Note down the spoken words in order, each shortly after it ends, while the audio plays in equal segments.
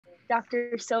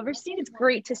Dr. Silverstein. It's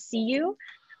great to see you.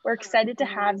 We're excited to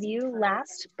have you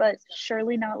last, but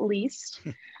surely not least.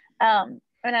 And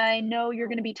I know you're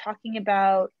going to be talking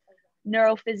about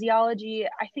neurophysiology.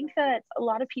 I think that a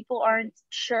lot of people aren't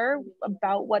sure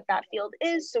about what that field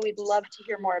is, so we'd love to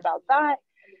hear more about that.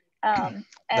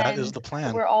 That is And the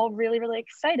plan. we're all really, really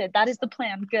excited. That is the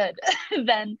plan. Good.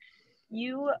 Then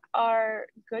you are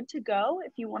good to go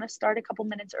if you want to start a couple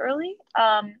minutes early,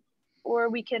 or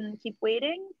we can keep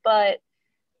waiting, but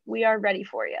we are ready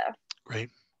for you.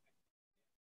 Great.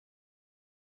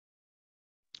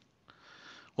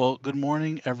 Well, good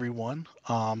morning, everyone,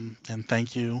 and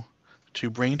thank you to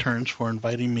Brain Turns for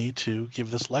inviting me to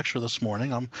give this lecture this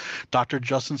morning. I'm Dr.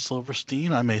 Justin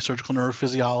Silverstein. I'm a surgical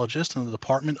neurophysiologist in the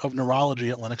Department of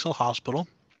Neurology at Lenox Hill Hospital,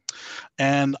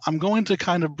 and I'm going to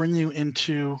kind of bring you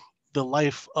into the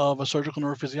life of a surgical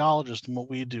neurophysiologist and what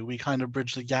we do. We kind of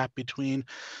bridge the gap between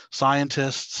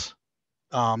scientists.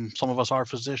 Some of us are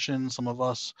physicians, some of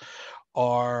us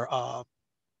are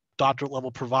doctorate level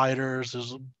providers.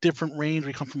 There's a different range.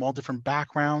 We come from all different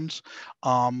backgrounds.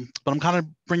 But I'm kind of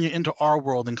bringing you into our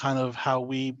world and kind of how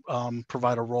we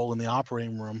provide a role in the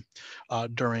operating room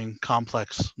during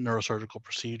complex neurosurgical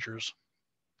procedures.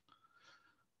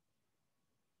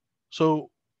 So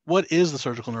what is the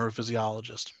surgical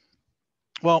neurophysiologist?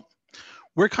 Well,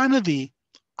 we're kind of the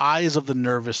eyes of the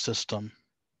nervous system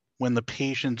when the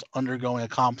patient's undergoing a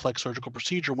complex surgical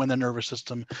procedure, when the nervous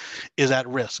system is at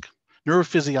risk.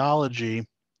 Neurophysiology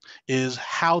is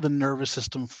how the nervous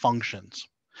system functions.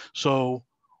 So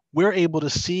we're able to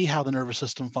see how the nervous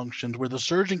system functions, where the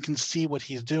surgeon can see what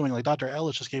he's doing. Like Dr.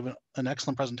 Ellis just gave an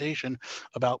excellent presentation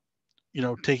about,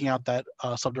 taking out that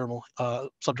subdural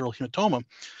hematoma,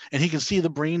 and he can see the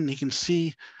brain, and he can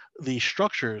see the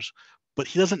structures, but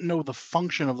he doesn't know the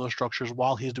function of those structures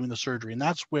while he's doing the surgery. And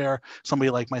that's where somebody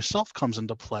like myself comes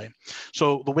into play.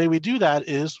 So the way we do that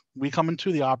is we come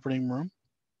into the operating room,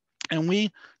 and we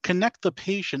connect the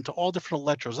patient to all different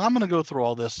electrodes. And I'm going to go through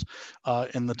all this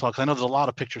in the talk. I know there's a lot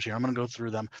of pictures here. I'm going to go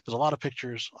through them. There's a lot of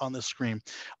pictures on this screen.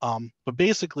 But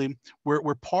basically,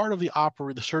 we're part of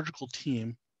the surgical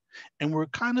team, and we're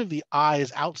kind of the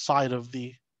eyes outside of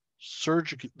the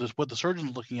what the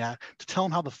surgeon's looking at to tell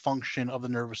them how the function of the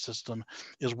nervous system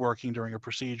is working during a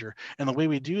procedure. And the way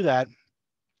we do that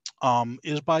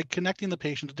is by connecting the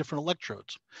patient to different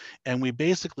electrodes. And we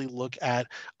basically look at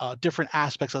different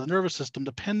aspects of the nervous system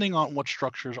depending on what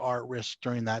structures are at risk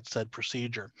during that said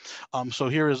procedure. So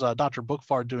here is Dr.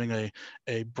 Bookfar doing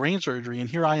a brain surgery, and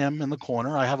here I am in the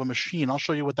corner. I have a machine. I'll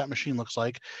show you what that machine looks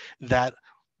like, that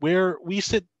where we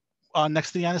sit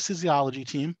next to the anesthesiology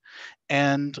team,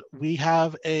 and we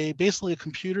have basically a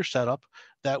computer setup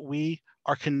that we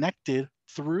are connected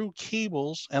through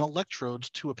cables and electrodes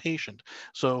to a patient.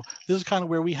 So this is kind of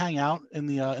where we hang out in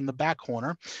the back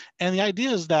corner. And the idea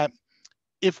is that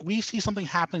if we see something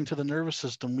happening to the nervous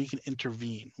system, we can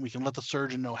intervene. We can let the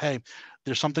surgeon know, hey,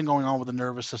 there's something going on with the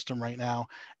nervous system right now,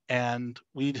 and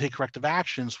we need to take corrective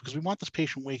actions because we want this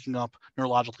patient waking up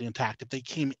neurologically intact. If they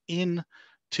came in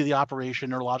to the operation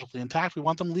neurologically intact, we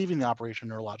want them leaving the operation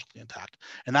neurologically intact.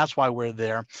 And that's why we're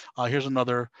there. Here's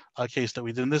another case that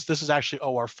we did. And this is actually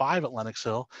OR5 at Lenox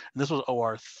Hill. And this was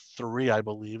OR3, I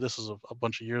believe. This is a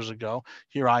bunch of years ago.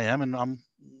 Here I am, and I'm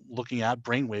looking at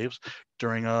brain waves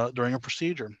during a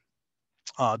procedure.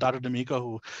 Dr. D'Amico,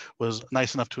 who was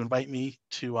nice enough to invite me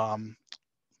to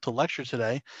lecture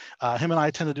today. Him and I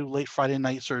tend to do late Friday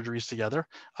night surgeries together.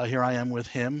 Here I am with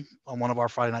him on one of our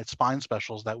Friday night spine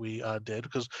specials that we did,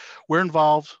 because we're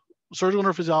involved, surgical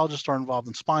neurophysiologists are involved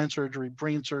in spine surgery,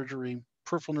 brain surgery,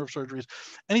 peripheral nerve surgeries,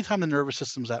 anytime the nervous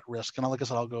system's at risk. And like I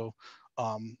said, I'll go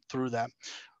through that.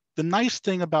 The nice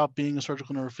thing about being a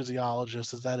surgical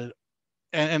neurophysiologist is that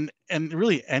and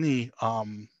really any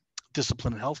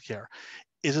discipline in healthcare,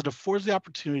 is it affords the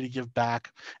opportunity to give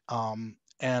back. And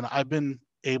I've been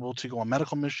able to go on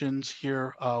medical missions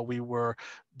here. We were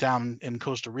down in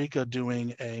Costa Rica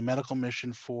doing a medical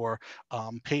mission for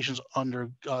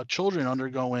children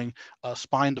undergoing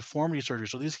spine deformity surgery.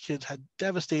 So these kids had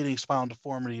devastating spinal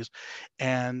deformities,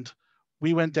 and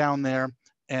we went down there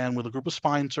and with a group of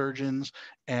spine surgeons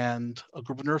and a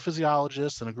group of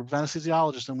neurophysiologists and a group of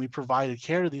anesthesiologists, and we provided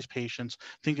care to these patients.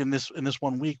 I think in this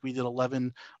 1 week, we did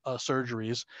 11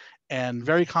 surgeries and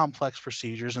very complex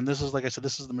procedures. And this is, like I said,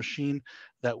 this is the machine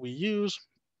that we use.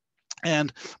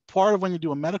 And part of when you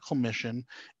do a medical mission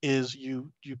is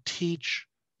you teach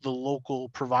the local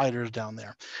providers down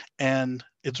there. And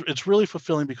it's really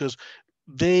fulfilling because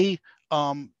they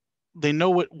they know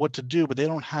what to do, but they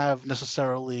don't have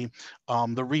necessarily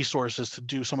the resources to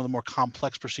do some of the more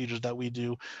complex procedures that we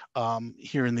do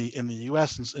here in the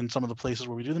U.S. and in some of the places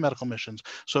where we do the medical missions.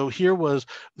 So here was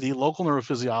the local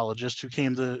neurophysiologist who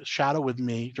came to shadow with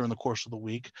me during the course of the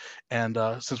week, and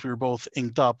since we were both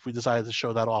inked up, we decided to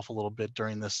show that off a little bit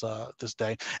during this this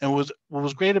day. And what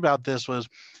was great about this was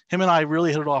him and I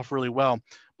really hit it off really well,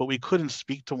 but we couldn't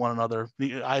speak to one another.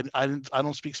 I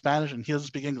don't speak Spanish and he doesn't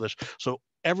speak English, so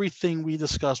everything we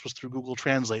discussed was through Google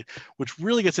Translate, which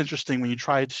really gets interesting when you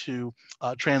try to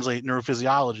translate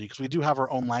neurophysiology, because we do have our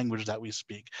own language that we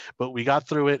speak. But we got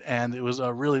through it, and it was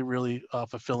a really, really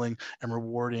fulfilling and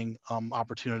rewarding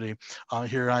opportunity.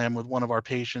 Here I am with one of our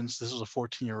patients. This is a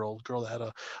 14-year-old girl that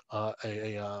had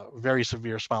a very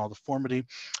severe spinal deformity.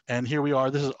 And here we are.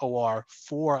 This is OR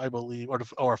 4, I believe, or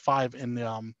OR 5 in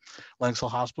the Lenox Hill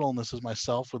Hospital. And this is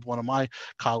myself with one of my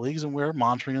colleagues, and we're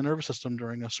monitoring a nervous system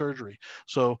during a surgery.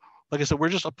 So like I said, we're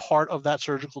just a part of that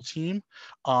surgical team,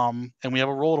 and we have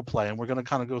a role to play, and we're going to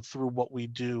kind of go through what we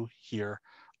do here.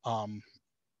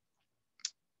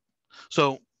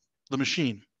 So the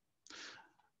machine.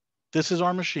 This is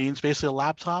our machine. It's basically a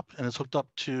laptop, and it's hooked up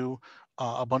to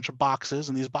a bunch of boxes,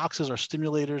 and these boxes are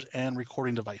stimulators and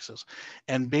recording devices.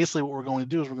 And basically what we're going to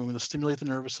do is we're going to stimulate the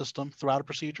nervous system throughout a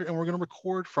procedure, and we're going to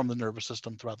record from the nervous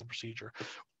system throughout the procedure.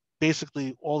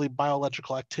 Basically all the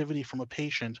bioelectrical activity from a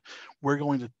patient, we're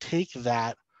going to take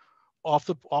that off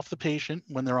the patient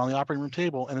when they're on the operating room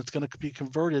table, and it's going to be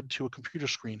converted to a computer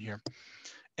screen here.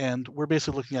 And we're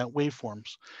basically looking at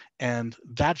waveforms, and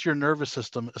that's your nervous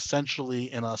system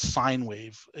essentially in a sine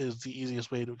wave is the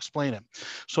easiest way to explain it.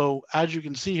 So as you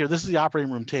can see here, this is the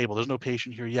operating room table. There's no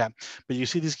patient here yet, but you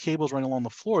see these cables running along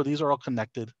the floor. These are all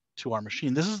connected to our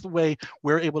machine. This is the way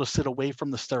we're able to sit away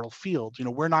from the sterile field. You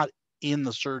know, we're not in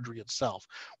the surgery itself.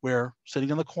 We're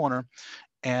sitting in the corner,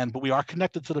 but we are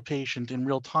connected to the patient in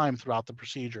real time throughout the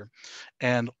procedure.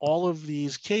 And all of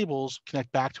these cables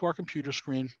connect back to our computer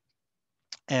screen.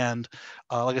 And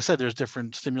like I said, there's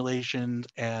different stimulation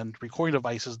and recording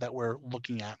devices that we're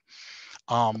looking at.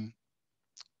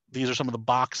 These are some of the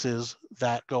boxes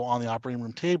that go on the operating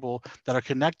room table that are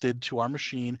connected to our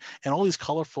machine, and all these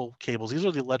colorful cables. These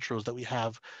are the electrodes that we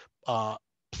have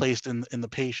placed in the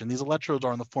patient. These electrodes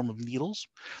are in the form of needles.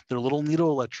 They're little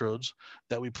needle electrodes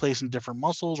that we place in different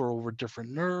muscles or over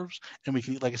different nerves. And we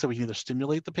can, like I said, we can either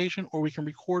stimulate the patient or we can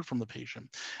record from the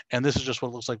patient. And this is just what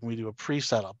it looks like when we do a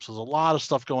pre-setup. So there's a lot of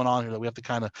stuff going on here that we have to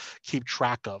kind of keep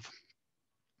track of.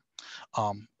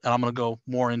 And I'm going to go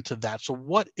more into that. So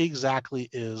what exactly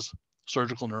is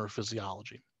surgical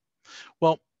neurophysiology?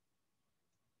 Well,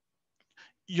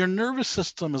 your nervous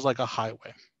system is like a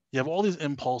highway. You have all these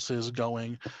impulses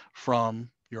going from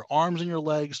your arms and your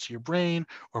legs to your brain,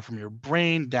 or from your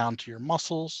brain down to your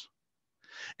muscles.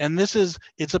 And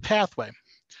it's a pathway.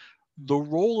 The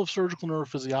role of surgical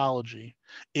neurophysiology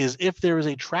is if there is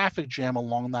a traffic jam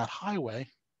along that highway,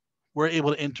 we're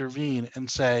able to intervene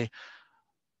and say,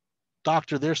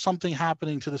 doctor, there's something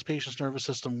happening to this patient's nervous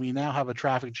system. We now have a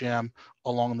traffic jam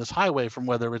along this highway, from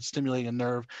whether it's stimulating a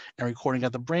nerve and recording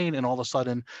at the brain, and all of a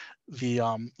sudden you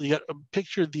got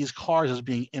picture these cars as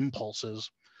being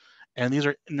impulses, and these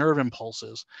are nerve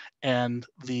impulses, and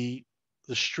the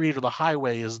street or the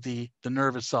highway is the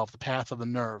nerve itself, the path of the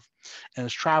nerve, and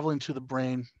it's traveling to the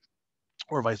brain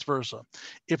or vice versa.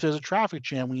 If there's a traffic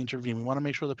jam, we intervene. We want to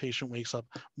make sure the patient wakes up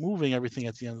moving everything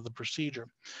at the end of the procedure.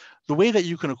 The way that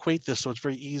you can equate this, so it's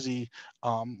very easy,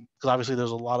 because obviously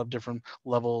there's a lot of different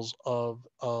levels of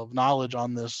knowledge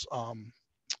on this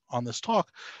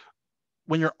talk.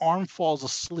 When your arm falls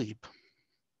asleep,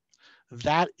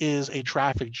 that is a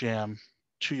traffic jam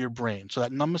to your brain. So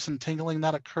that numbness and tingling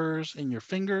that occurs in your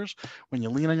fingers when you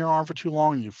lean on your arm for too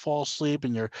long and you fall asleep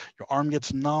and your arm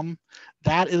gets numb,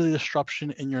 that is a disruption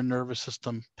in your nervous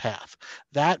system path.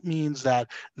 That means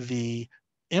that the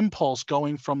impulse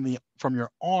going from your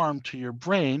arm to your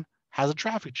brain has a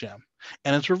traffic jam,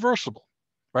 and it's reversible,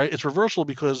 right? It's reversible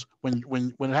because when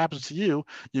it happens to you,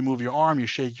 you move your arm, you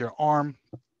shake your arm,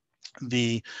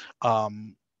 the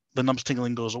numbness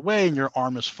tingling goes away and your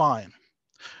arm is fine.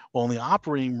 Well, in the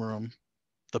operating room,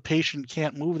 the patient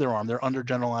can't move their arm. They're under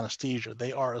general anesthesia.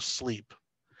 They are asleep.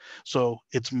 So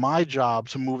it's my job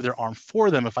to move their arm for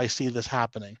them. If I see this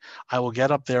happening, I will get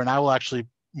up there and I will actually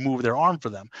move their arm for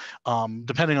them,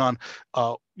 depending on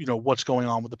what's going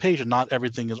on with the patient. Not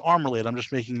everything is arm related. I'm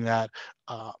just making that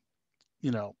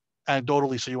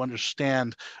anecdotally, so you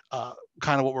understand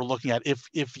kind of what we're looking at. If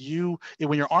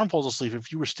when your arm falls asleep,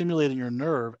 if you were stimulating your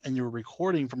nerve and you were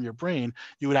recording from your brain,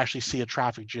 you would actually see a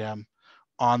traffic jam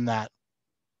on that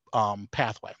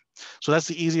pathway. So that's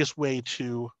the easiest way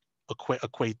to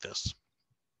equate this.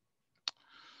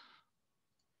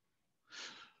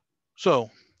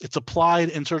 So it's applied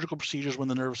in surgical procedures when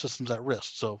the nervous system's at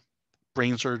risk. So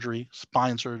brain surgery,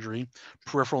 spine surgery,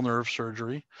 peripheral nerve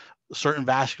surgery, certain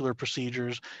vascular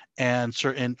procedures, and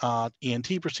certain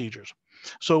ENT procedures.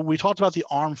 So we talked about the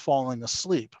arm falling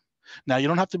asleep. Now, you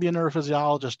don't have to be a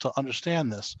neurophysiologist to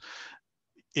understand this.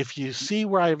 If you see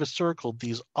where I have circled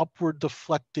these upward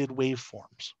deflected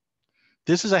waveforms,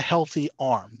 this is a healthy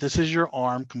arm. This is your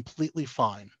arm completely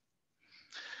fine.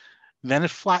 Then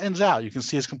it flattens out. You can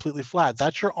see it's completely flat.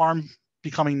 That's your arm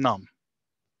becoming numb.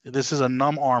 This is a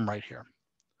numb arm right here.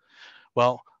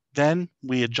 Well, then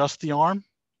we adjust the arm.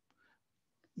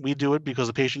 We do it because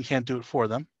the patient can't do it for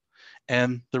them.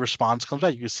 And the response comes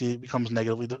back. You can see it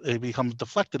becomes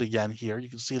deflected again here. You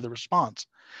can see the response.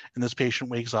 And this patient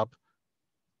wakes up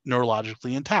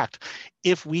neurologically intact.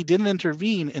 If we didn't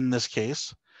intervene in this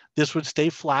case, this would stay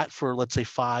flat for, let's say,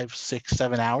 5, 6,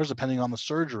 7 hours, depending on the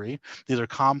surgery. These are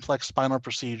complex spinal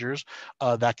procedures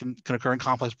that can occur in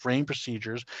complex brain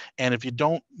procedures. And if you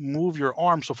don't move your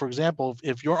arm, so for example,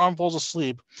 if your arm falls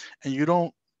asleep and you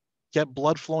don't get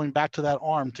blood flowing back to that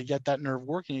arm to get that nerve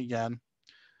working again,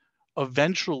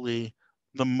 eventually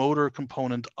the motor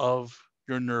component of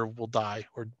your nerve will die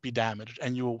or be damaged,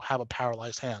 and you will have a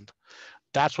paralyzed hand.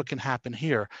 That's what can happen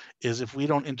here, is if we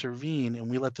don't intervene and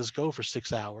we let this go for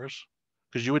 6 hours,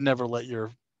 because you would never let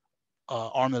your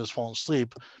arm that has fallen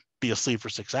asleep be asleep for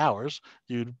 6 hours.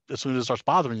 As soon as it starts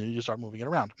bothering you, you start moving it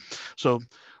around. So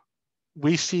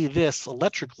we see this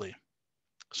electrically.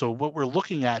 So what we're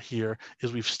looking at here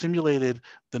is we've stimulated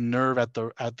the nerve at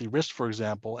the wrist, for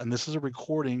example, and this is a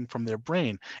recording from their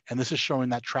brain, and this is showing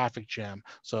that traffic jam.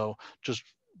 So just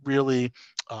really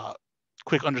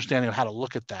quick understanding of how to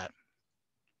look at that.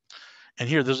 And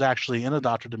here, there's actually in a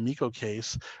Dr. D'Amico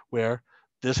case where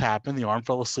this happened. The arm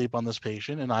fell asleep on this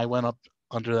patient, and I went up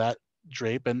under that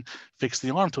drape and fixed the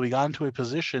arm until we got into a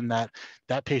position that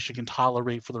that patient can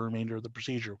tolerate for the remainder of the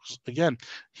procedure. Again,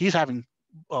 he's having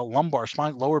lumbar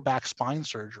spine, lower back spine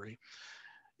surgery.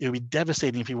 It would be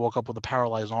devastating if he woke up with a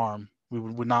paralyzed arm. We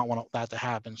would not want that to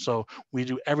happen. So we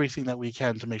do everything that we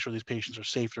can to make sure these patients are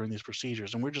safe during these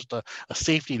procedures. And we're just a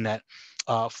safety net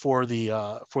for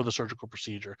the surgical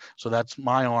procedure. So that's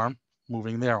my arm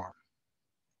moving their arm.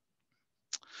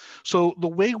 So the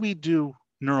way we do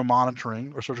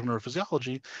neuromonitoring or surgical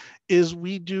neurophysiology is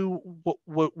we do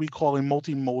what we call a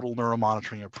multimodal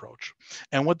neuromonitoring approach.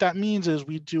 And what that means is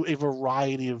we do a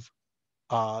variety of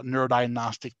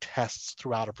neurodiagnostic tests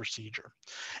throughout a procedure.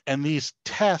 And these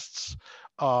tests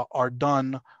are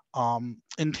done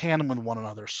in tandem with one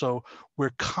another. So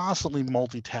we're constantly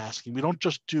multitasking. We don't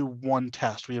just do one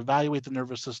test. We evaluate the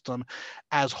nervous system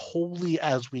as wholly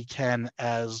as we can,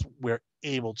 as we're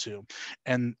able to.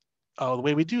 And the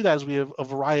way we do that is we have a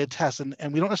variety of tests,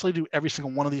 and we don't necessarily do every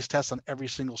single one of these tests on every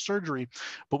single surgery,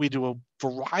 but we do a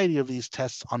variety of these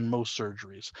tests on most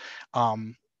surgeries.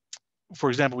 For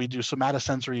example, we do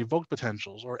somatosensory evoked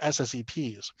potentials, or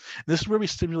SSEPs. This is where we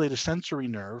stimulate a sensory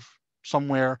nerve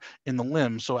somewhere in the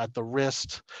limb, so at the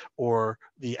wrist or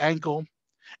the ankle,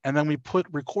 and then we put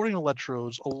recording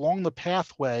electrodes along the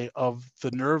pathway of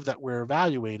the nerve that we're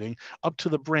evaluating up to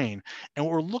the brain. And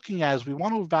what we're looking at is we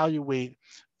want to evaluate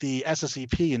the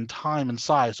SSEP in time and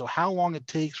size, so how long it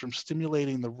takes from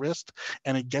stimulating the wrist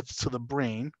and it gets to the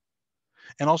brain,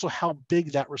 and also how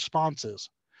big that response is.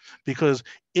 Because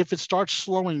if it starts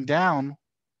slowing down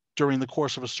during the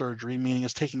course of a surgery, meaning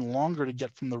it's taking longer to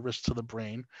get from the wrist to the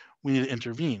brain, we need to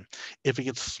intervene. If it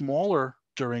gets smaller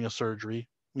during a surgery,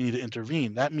 we need to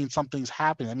intervene. That means something's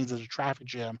happening. That means there's a traffic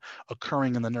jam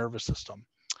occurring in the nervous system.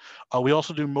 We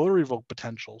also do motor evoked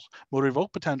potentials. Motor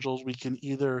evoked potentials, we can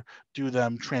either do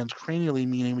them transcranially,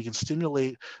 meaning we can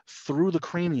stimulate through the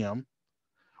cranium,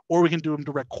 or we can do them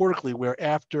direct cortically, where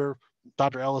after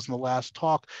Dr. Ellis in the last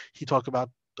talk, he spoke about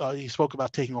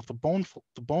taking off the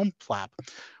bone flap.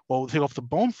 Well, take off the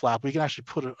bone flap, we can actually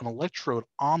put an electrode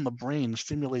on the brain and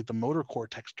stimulate the motor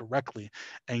cortex directly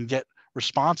and get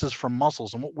responses from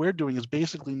muscles. And what we're doing is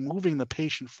basically moving the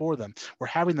patient for them. We're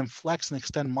having them flex and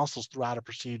extend muscles throughout a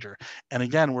procedure. And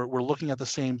again, we're looking at the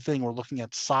same thing. We're looking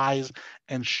at size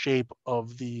and shape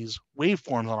of these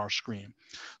waveforms on our screen.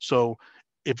 So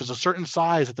if it's a certain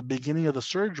size at the beginning of the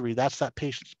surgery, that's that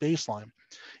patient's baseline.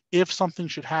 If something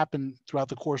should happen throughout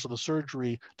the course of the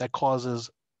surgery that causes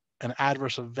an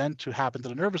adverse event to happen to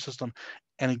the nervous system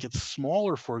and it gets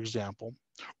smaller, for example,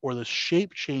 or the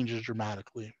shape changes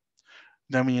dramatically,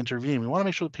 then we intervene. We want to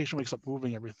make sure the patient wakes up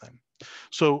moving everything.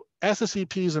 So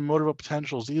SSEPs and motor evoked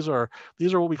potentials, these are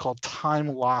what we call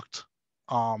time-locked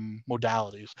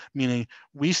modalities, meaning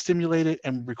we stimulate it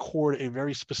and record a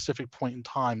very specific point in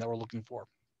time that we're looking for.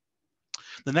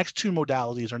 The next two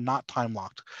modalities are not time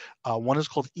locked. One is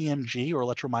called EMG or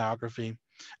electromyography.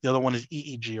 The other one is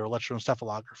EEG or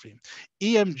electroencephalography.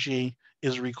 EMG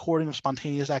is a recording of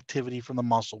spontaneous activity from the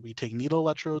muscle. We take needle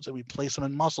electrodes and we place them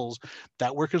in muscles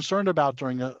that we're concerned about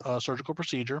during a surgical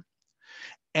procedure.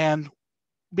 And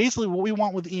basically what we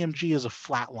want with EMG is a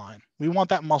flat line. We want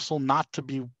that muscle not to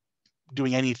be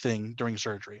doing anything during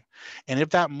surgery. And if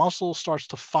that muscle starts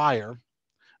to fire,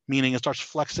 meaning it starts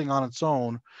flexing on its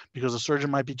own because the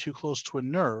surgeon might be too close to a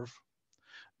nerve,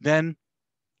 then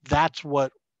that's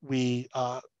what we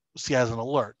see as an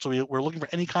alert. So we're looking for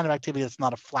any kind of activity that's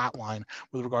not a flat line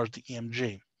with regards to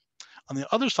EMG. On the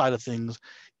other side of things,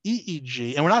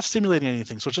 EEG, and we're not stimulating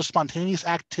anything, so it's just spontaneous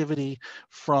activity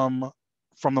from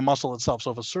the muscle itself. So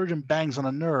if a surgeon bangs on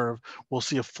a nerve, we'll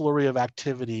see a flurry of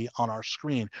activity on our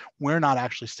screen. We're not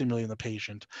actually stimulating the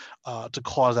patient to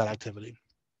cause that activity.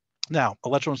 Now,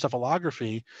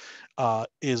 electroencephalography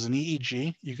is an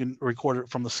EEG. You can record it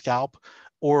from the scalp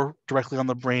or directly on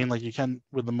the brain like you can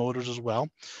with the motors as well.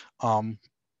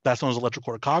 That's known as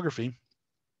electrocorticography.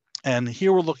 And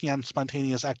here we're looking at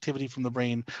spontaneous activity from the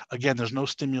brain. Again, there's no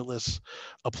stimulus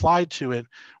applied to it.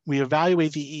 We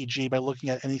evaluate the EEG by looking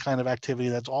at any kind of activity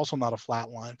that's also not a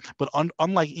flat line. But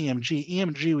unlike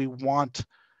EMG, we want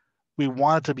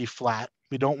it to be flat.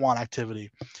 We don't want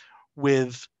activity.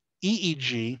 With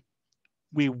EEG,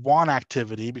 we want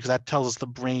activity because that tells us the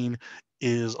brain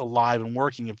is alive and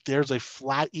working. If there's a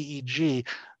flat EEG,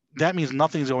 that means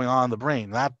nothing's going on in the brain.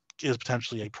 That is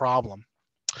potentially a problem.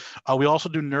 We also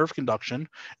do nerve conduction.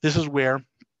 This is where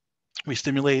we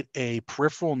stimulate a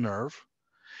peripheral nerve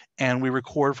and we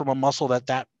record from a muscle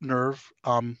that nerve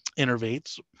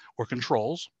innervates or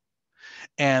controls.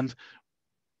 And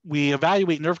we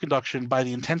evaluate nerve conduction by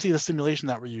the intensity of the stimulation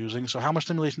that we're using. So how much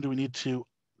stimulation do we need to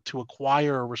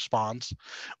acquire a response?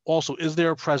 Also, is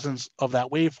there a presence of that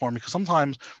waveform? Because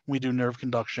sometimes when we do nerve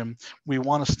conduction, we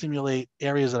want to stimulate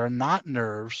areas that are not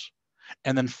nerves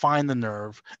and then find the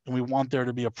nerve, and we want there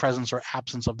to be a presence or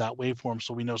absence of that waveform.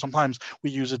 So we know sometimes we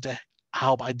use it to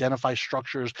help identify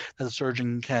structures that the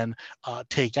surgeon can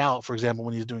take out, for example,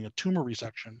 when he's doing a tumor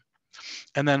resection.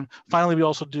 And then finally, we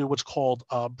also do what's called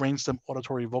brainstem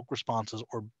auditory evoked responses,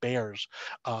 or BARES.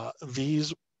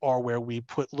 These are where we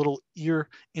put little ear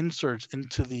inserts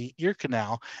into the ear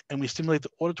canal and we stimulate the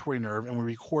auditory nerve and we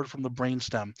record from the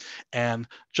brainstem. And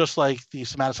just like the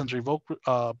somatosensory evoked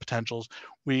potentials,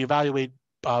 we evaluate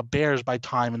BARES by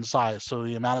time and size. So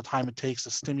the amount of time it takes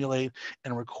to stimulate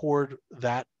and record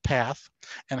that path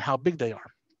and how big they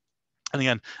are. And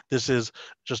again, this is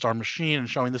just our machine and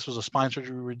showing this was a spine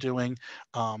surgery we were doing.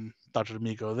 Dr.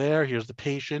 D'Amico there, here's the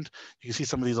patient. You can see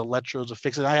some of these electrodes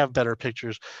affixed. And I have better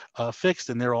pictures fixed,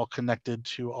 and they're all connected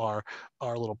to our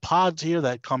little pods here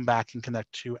that come back and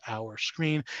connect to our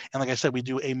screen. And like I said, we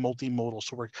do a multimodal.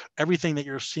 So everything that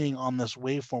you're seeing on this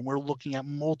waveform, we're looking at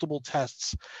multiple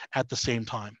tests at the same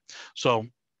time. So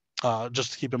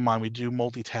just to keep in mind, we do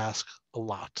multitask a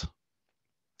lot.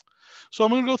 So I'm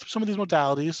going to go through some of these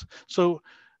modalities. So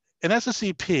an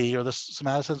SSEP, or the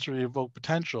somatosensory evoked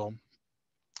potential,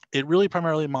 it really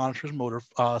primarily monitors motor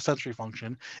sensory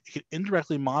function. It can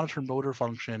indirectly monitor motor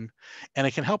function, and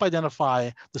it can help identify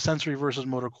the sensory versus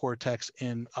motor cortex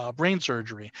in brain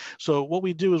surgery. So what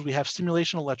we do is we have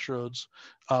stimulation electrodes,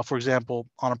 for example,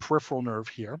 on a peripheral nerve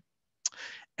here.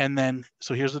 And then,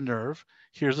 so here's the nerve,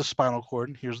 here's the spinal cord,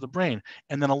 and here's the brain.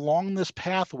 And then along this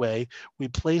pathway, we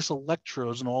place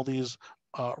electrodes, and all these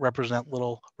represent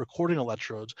little recording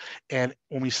electrodes. And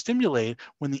when we stimulate,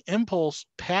 when the impulse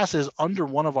passes under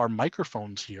one of our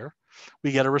microphones here,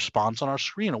 we get a response on our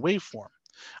screen, a waveform.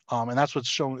 And that's what's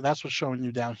showing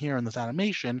you down here in this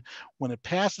animation. When it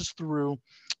passes through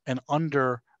and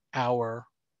under our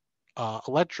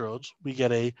electrodes, we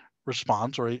get a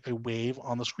response or a wave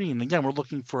on the screen. And again, we're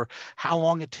looking for how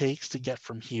long it takes to get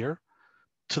from here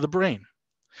to the brain.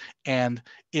 And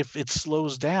if it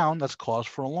slows down, that's cause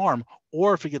for alarm.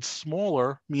 Or if it gets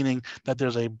smaller, meaning that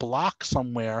there's a block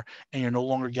somewhere and you're no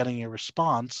longer getting a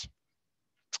response,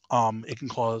 it can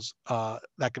cause,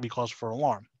 that can be cause for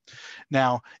alarm.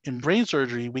 Now, in brain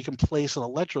surgery, we can place an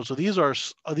electrode. So these are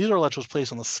electrodes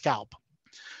placed on the scalp.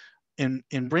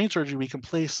 In brain surgery, we can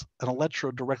place an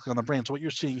electrode directly on the brain. So what you're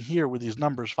seeing here with these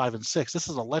numbers 5 and 6, this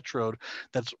is an electrode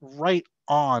that's right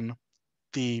on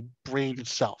the brain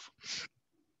itself.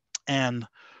 And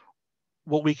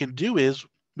what we can do is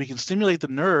we can stimulate the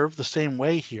nerve the same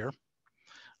way here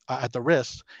at the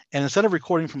wrist. And instead of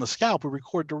recording from the scalp, we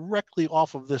record directly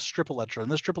off of this strip electrode.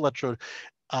 And this strip electrode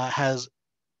has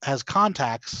has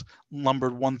contacts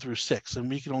numbered 1 through 6, and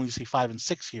we can only see 5 and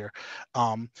 6 here.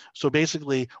 So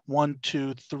basically 1,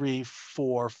 2, 3,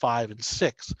 4, 5, and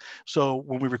 6. So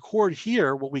when we record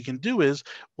here, what we can do is,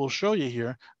 we'll show you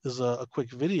here, this is a quick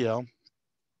video.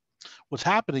 What's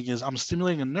happening is I'm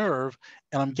stimulating a nerve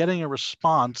and I'm getting a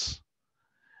response.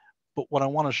 But what I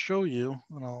want to show you,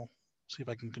 and I'll see if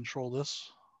I can control this.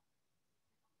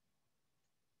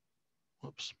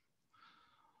 Whoops.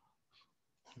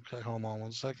 Okay, hold on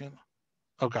 1 second.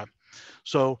 Okay,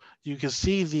 so you can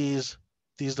see these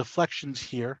deflections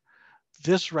here.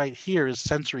 This right here is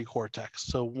sensory cortex.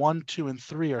 So 1, 2, and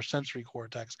 3 are sensory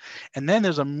cortex. And then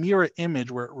there's a mirror image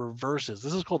where it reverses.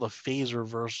 This is called a phase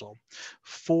reversal.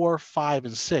 4, 5,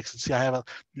 and 6. And see, I have a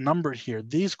number here.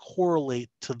 These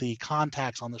correlate to the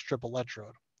contacts on the strip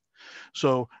electrode.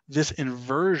 So this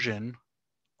inversion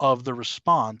of the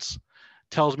response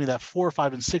tells me that 4,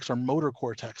 5, and 6 are motor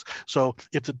cortex. So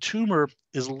if the tumor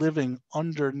is living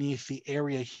underneath the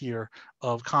area here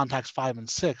of contacts 5 and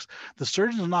 6, the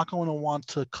surgeon is not going to want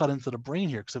to cut into the brain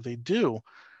here, because if they do,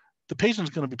 the patient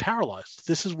is going to be paralyzed.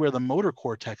 This is where the motor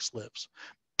cortex lives,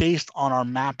 based on our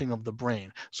mapping of the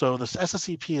brain. So this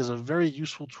SSEP is a very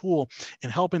useful tool in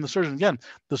helping the surgeon. Again,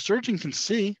 the surgeon can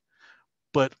see,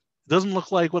 but it doesn't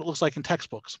look like what it looks like in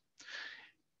textbooks.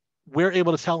 We're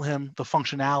able to tell him the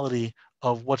functionality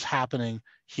of what's happening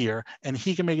here, and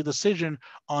he can make a decision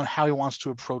on how he wants to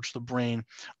approach the brain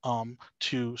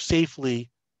to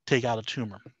safely take out a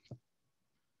tumor.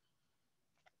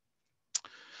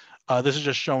 This is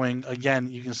just showing,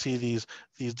 again, you can see these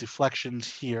deflections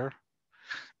here,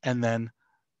 and then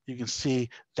you can see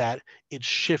that it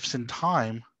shifts in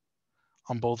time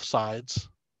on both sides,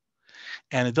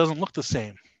 and it doesn't look the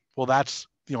same. Well, that's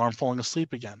the arm falling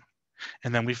asleep again,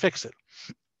 and then we fix it.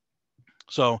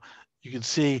 So you can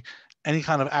see any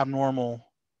kind of abnormal,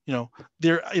 I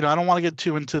don't want to get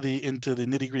too into the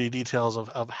nitty-gritty details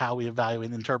of how we evaluate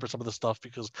and interpret some of this stuff,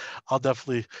 because I'll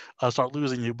definitely start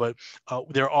losing you. But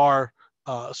there are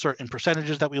certain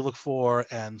percentages that we look for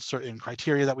and certain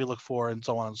criteria that we look for, and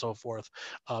so on and so forth,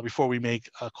 before we make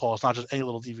a call. It's not just any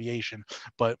little deviation,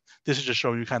 but this is just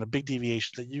showing you kind of big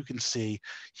deviations that you can see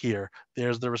here.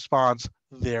 There's the response,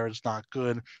 there it's not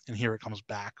good, and here it comes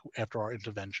back after our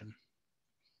intervention.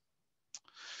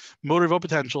 Motor evoked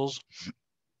potentials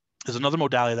is another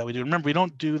modality that we do. Remember, we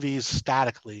don't do these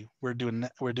statically. We run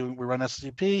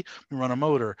SCP, we run a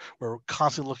motor. We're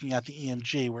constantly looking at the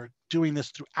EMG. We're doing this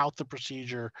throughout the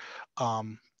procedure.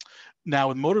 Now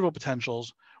with motor evoked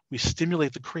potentials, we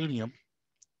stimulate the cranium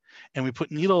and we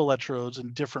put needle electrodes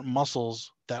in different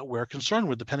muscles that we're concerned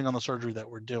with, depending on the surgery that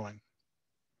we're doing.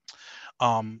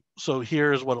 So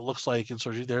here's what it looks like in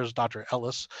surgery. There's Dr.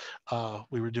 Ellis.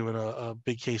 We were doing a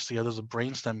big case together. There's a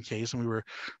brainstem case, and we were,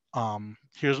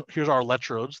 here's our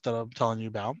electrodes that I'm telling you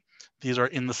about. These are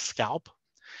in the scalp.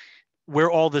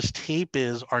 Where all this tape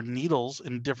is are needles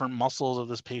in different muscles of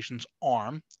this patient's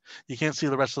arm. You can't see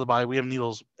the rest of the body. We have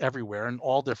needles everywhere in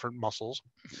all different muscles.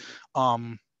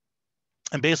 And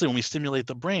basically when we stimulate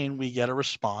the brain, we get a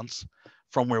response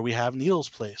from where we have needles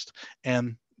placed.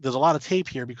 And there's a lot of tape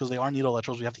here because they are needle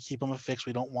electrodes. We have to keep them affixed.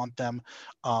 We don't want them,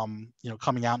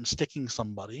 coming out and sticking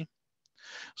somebody.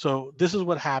 So this is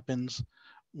what happens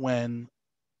when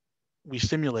we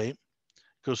stimulate.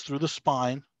 It goes through the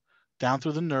spine, down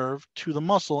through the nerve, to the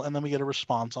muscle, and then we get a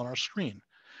response on our screen.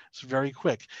 It's very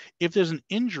quick. If there's an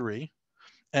injury,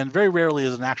 and very rarely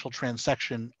is an actual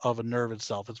transection of a nerve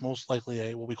itself, it's most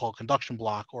likely what we call a conduction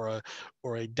block or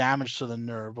a damage to the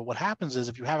nerve. But what happens is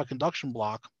if you have a conduction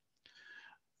block,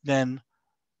 then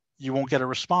you won't get a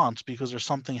response because there's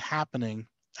something happening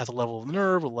at the level of the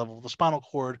nerve or the level of the spinal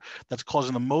cord that's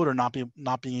causing the motor not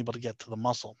being able to get to the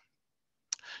muscle.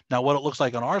 Now, what it looks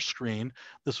like on our screen,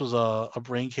 this was a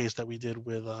brain case that we did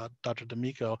with Dr.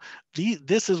 D'Amico.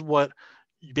 This is what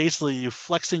basically you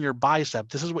flexing your bicep.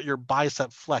 This is what your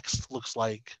bicep flex looks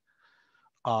like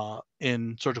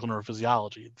in surgical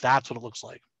neurophysiology. That's what it looks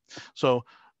like. So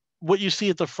what you see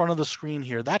at the front of the screen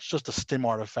here, that's just a stim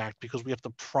artifact because we have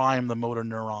to prime the motor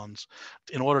neurons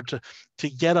in order to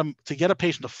get a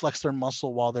patient to flex their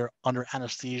muscle while they're under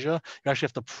anesthesia. You actually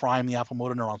have to prime the alpha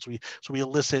motor neurons. So we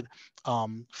elicit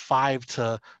 5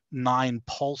 to 9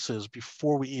 pulses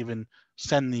before we even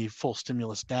send the full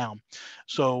stimulus down.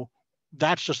 So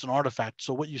that's just an artifact.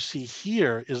 So what you see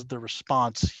here is the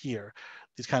response here.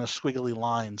 These kind of squiggly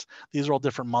lines. These are all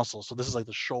different muscles. So this is like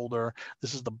the shoulder.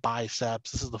 This is the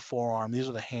biceps. This is the forearm. These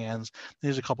are the hands.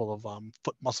 There's a couple of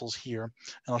foot muscles here.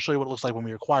 And I'll show you what it looks like when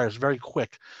we acquire. It's very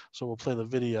quick. So we'll play the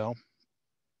video.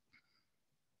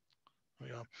 There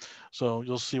we go. So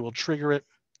you'll see we'll trigger it.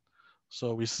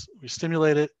 So we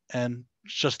stimulate it, and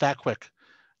it's just that quick.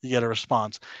 you get a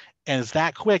response. And it's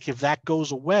that quick. If that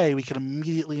goes away, we can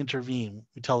immediately intervene.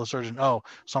 We tell the surgeon, oh,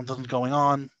 something's going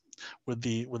on with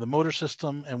the motor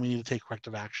system, and we need to take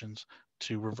corrective actions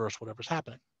to reverse whatever's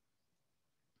happening.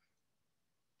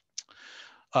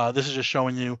 This is just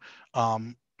showing you,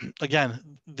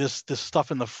 again, this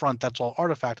stuff in the front, that's all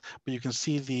artifact, but you can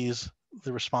see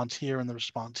the response here and the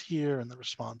response here and the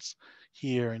response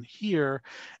here and here,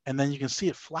 and then you can see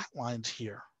it flatlines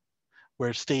here,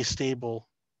 where it stays stable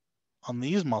on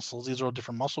these muscles. These are all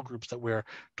different muscle groups that we're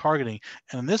targeting.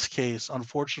 And in this case,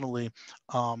 unfortunately,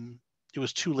 it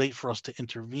was too late for us to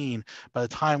intervene. By the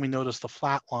time we noticed the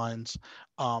flat lines,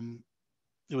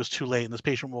 it was too late, and this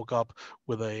patient woke up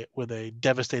with a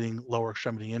devastating lower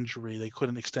extremity injury. They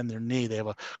couldn't extend their knee. They have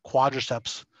a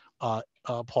quadriceps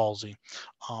palsy.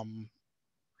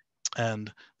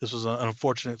 And this was an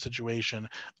unfortunate situation.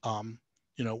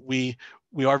 You know, we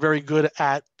are very good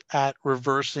at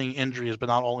reversing injuries, but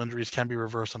not all injuries can be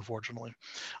reversed, unfortunately.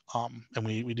 And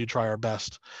we do try our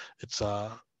best. It's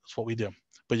what we do.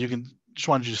 But you can just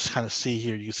wanted you to just kind of see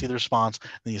here. You can see the response,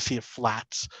 and then you see it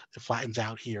flattens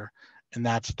out here, and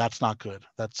that's not good.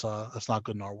 That's not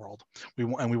good in our world. We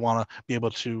want to be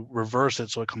able to reverse it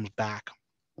so it comes back.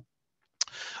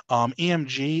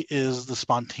 EMG is the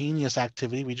spontaneous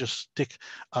activity. We just stick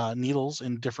needles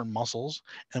in different muscles,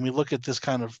 and we look at this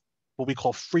kind of what we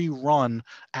call free run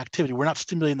activity. We're not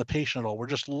stimulating the patient at all. We're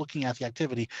just looking at the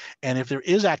activity. And if there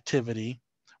is activity,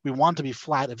 we want to be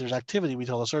flat. If there's activity, we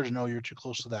tell the surgeon, no, you're too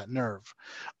close to that nerve.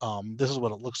 This is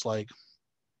what it looks like.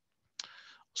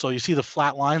 So you see the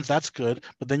flat lines, that's good,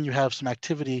 but then you have some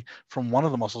activity from one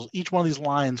of the muscles. Each one of these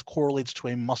lines correlates to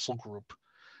a muscle group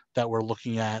that we're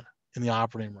looking at in the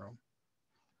operating room.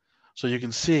 So you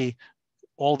can see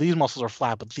all these muscles are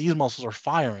flat, but these muscles are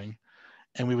firing,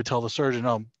 and we would tell the surgeon,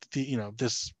 oh,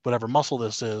 this whatever muscle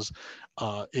this is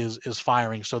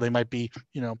firing. So they might be,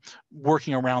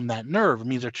 working around that nerve. It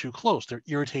means they're too close. They're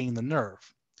irritating the nerve.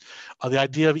 The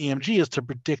idea of EMG is to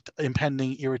predict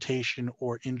impending irritation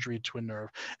or injury to a nerve.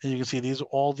 And you can see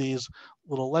all these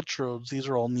little electrodes. These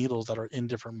are all needles that are in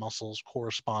different muscles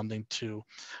corresponding to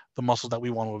the muscles that we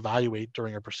want to evaluate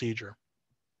during a procedure.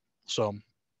 So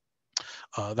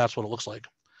that's what it looks like.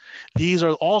 These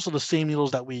are also the same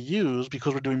needles that we use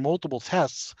because we're doing multiple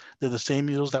tests. They're the same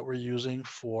needles that we're using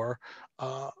for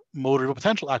motor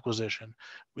potential acquisition.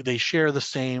 They share the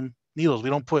same needles. We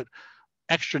don't put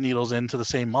extra needles into the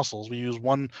same muscles. We use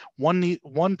one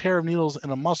pair of needles in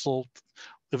a muscle,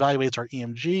 evaluates our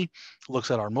EMG,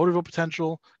 looks at our motor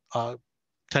potential,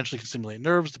 potentially can stimulate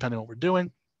nerves depending on what we're doing.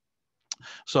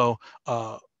 So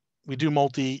we do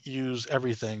multi-use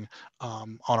everything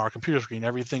on our computer screen.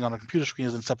 Everything on a computer screen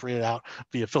is then separated out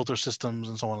via filter systems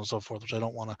and so on and so forth, which I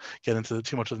don't want to get into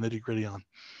too much of the nitty-gritty on.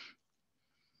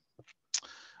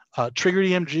 Triggered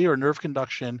EMG or nerve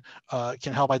conduction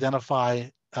can help identify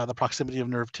the proximity of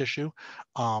nerve tissue.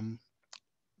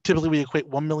 Typically, we equate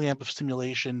 1 milliamp of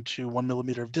stimulation to 1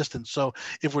 millimeter of distance. So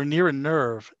if we're near a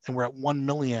nerve and we're at 1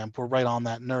 milliamp, we're right on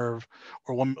that nerve,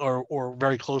 or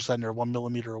very close to that nerve, 1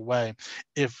 millimeter away.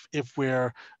 If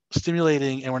we're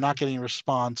stimulating and we're not getting a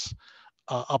response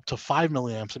up to 5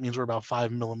 milliamps, it means we're about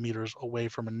 5 millimeters away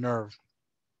from a nerve.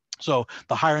 So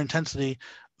the higher intensity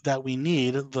that we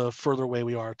need, the further away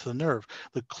we are to the nerve.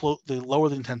 The lower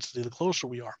the intensity, the closer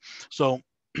we are. So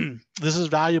this is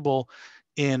valuable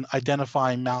in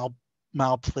identifying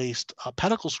malplaced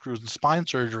pedicle screws in spine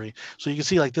surgery. So you can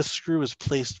see like this screw is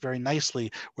placed very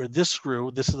nicely, where this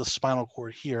is the spinal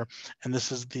cord here, and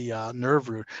this is the nerve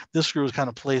root. This screw is kind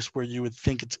of placed where you would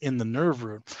think it's in the nerve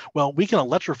root. Well, we can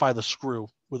electrify the screw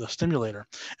with a stimulator,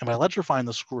 and by electrifying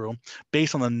the screw,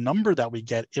 based on the number that we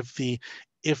get, if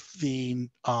the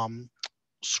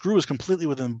screw is completely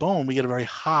within bone, we get a very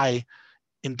high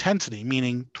intensity,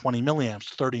 meaning 20 milliamps,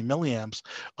 30 milliamps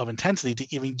of intensity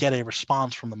to even get a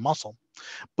response from the muscle.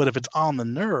 But if it's on the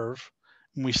nerve,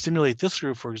 when we stimulate this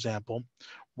screw, for example,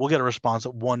 we'll get a response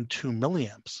at 1-2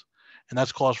 milliamps. And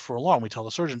that's cause for alarm. We tell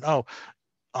the surgeon, oh,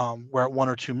 we're at 1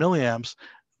 or 2 milliamps.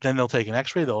 Then they'll take an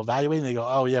x-ray, they'll evaluate, and they go,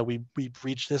 oh yeah, we've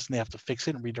reached this, and they have to fix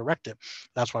it and redirect it.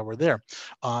 That's why we're there.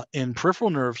 In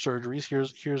peripheral nerve surgeries,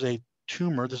 here's a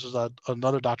tumor. This is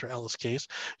another Dr. Ellis case.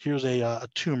 Here's a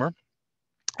tumor.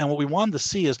 And what we wanted to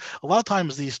see is a lot of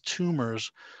times these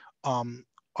tumors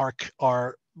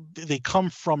they come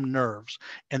from nerves,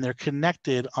 and they're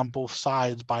connected on both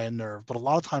sides by a nerve, but a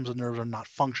lot of times the nerves are not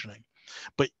functioning.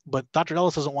 But Dr.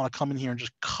 Ellis doesn't want to come in here and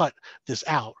just cut this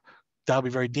out. That would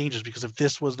be very dangerous, because if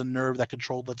this was the nerve that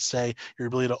controlled, let's say, your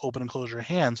ability to open and close your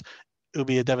hands, it would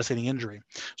be a devastating injury.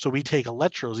 So we take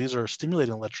electrodes, these are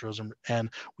stimulating electrodes, and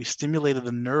we stimulated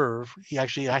the nerve. He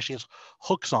actually has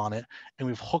hooks on it, and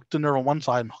we've hooked the nerve on one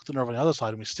side and hooked the nerve on the other side,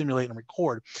 and we stimulate and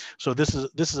record. So this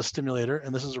is a stimulator,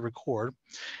 and this is a record,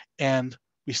 and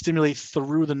we stimulate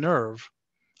through the nerve,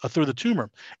 through the tumor.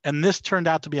 And this turned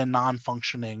out to be a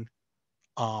non-functioning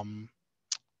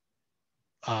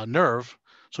nerve.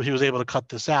 So he was able to cut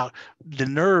this out. The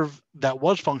nerve that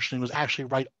was functioning was actually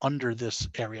right under this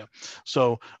area.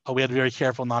 So we had to be very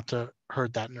careful not to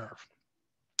hurt that nerve.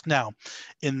 Now,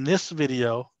 in this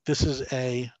video, this is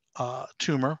a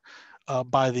tumor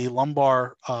by the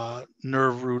lumbar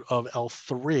nerve root of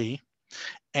L3.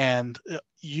 And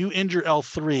you injure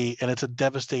L3 and it's a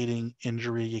devastating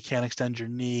injury. You can't extend your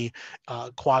knee,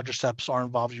 quadriceps are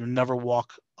involved. You never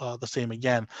walk the same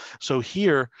again. So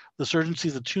here, the surgeon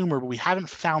sees the tumor, but we haven't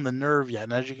found the nerve yet.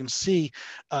 And as you can see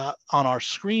on our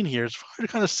screen here, it's hard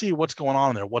to kind of see what's going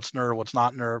on there, what's nerve, what's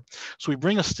not nerve. So we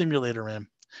bring a stimulator in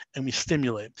and we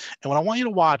stimulate. And what I want you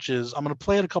to watch is, I'm going to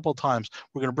play it a couple of times.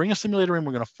 We're going to bring a stimulator in,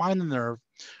 we're going to find the nerve.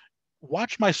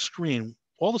 Watch my screen.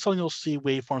 All of a sudden you'll see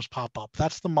waveforms pop up.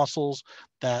 That's the muscles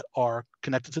that are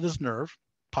connected to this nerve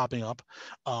popping up.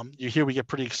 You hear we get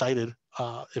pretty excited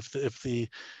if the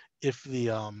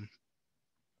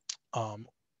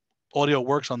audio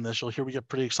works on this. You'll hear we get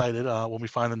pretty excited when we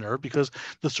find the nerve, because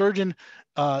the surgeon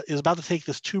is about to take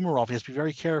this tumor off. He has to be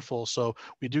very careful. So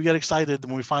we do get excited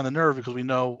when we find the nerve, because we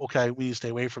know, okay, we need to stay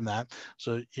away from that.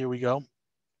 So here we go.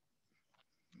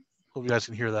 Hope you guys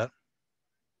can hear that.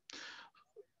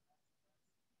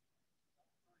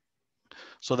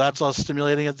 So that's us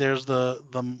stimulating it. There's the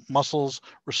muscles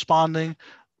responding.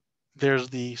 There's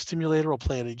the stimulator. We'll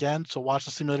play it again. So watch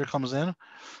the stimulator comes in.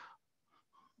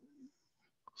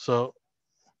 So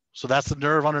that's the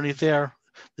nerve underneath there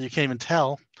that you can't even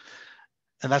tell.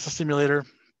 And that's the stimulator.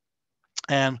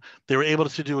 And they were able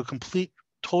to do a complete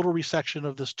total resection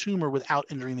of this tumor without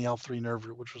injuring the L3 nerve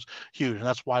root, which was huge. And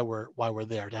that's why we're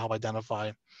there, to help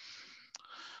identify.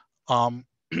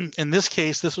 In this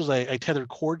case, this was a tethered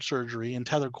cord surgery. In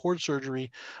tethered cord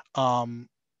surgery,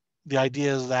 the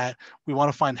idea is that we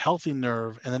want to find healthy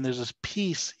nerve, and then there's this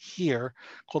piece here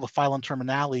called the filum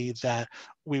terminale that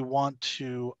we want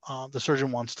to, the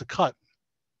surgeon wants to cut.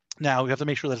 Now we have to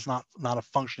make sure that it's not a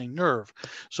functioning nerve.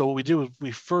 So what we do is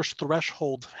we first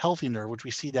threshold healthy nerve, which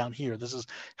we see down here. This is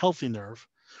healthy nerve.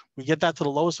 We get that to the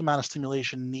lowest amount of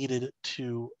stimulation needed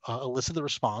to elicit the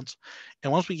response.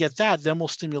 And once we get that, then we'll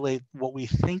stimulate what we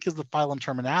think is the filum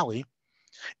terminale,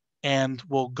 and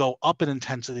we'll go up in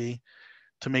intensity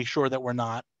to make sure that we're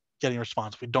not getting a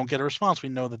response. If we don't get a response, we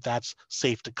know that that's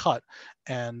safe to cut.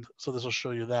 And so this will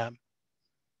show you that.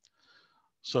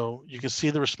 So you can see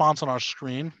the response on our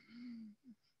screen.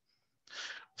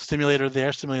 Stimulator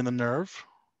there, stimulating the nerve.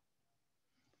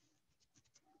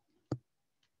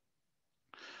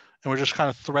 And we're just kind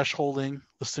of thresholding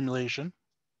the stimulation.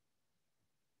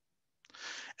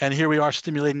 And here we are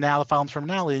stimulating now the filum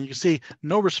terminale, and you can see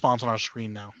no response on our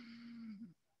screen now.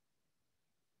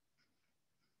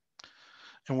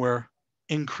 And we're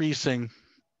increasing.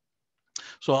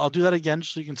 So I'll do that again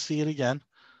so you can see it again.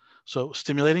 So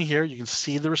stimulating here, you can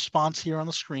see the response here on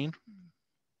the screen.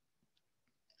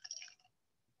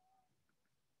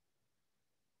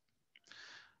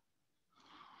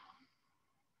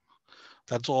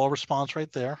 That's all response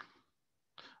right there.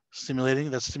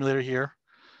 Stimulating, that stimulator here,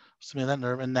 stimulating that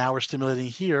nerve, and now we're stimulating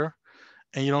here,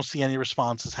 and you don't see any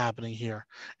responses happening here.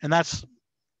 And that's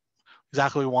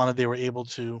exactly what we wanted. They were able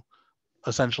to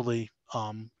essentially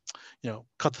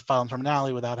cut the filum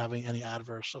terminale without having any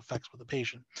adverse effects with the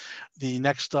patient. The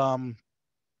next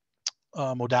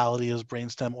modality is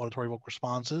brainstem auditory vocal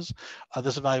responses.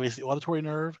 This evaluates the auditory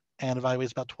nerve and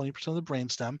evaluates about 20% of the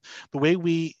brainstem. The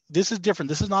way this is different.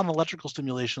 This is not an electrical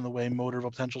stimulation the way motor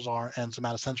vocal potentials are and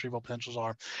somatosensory vocal potentials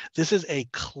are. This is a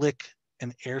click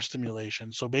and air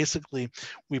stimulation. So basically,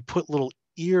 we put little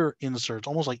ear inserts,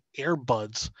 almost like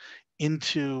earbuds,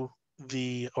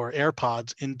 or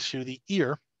AirPods into the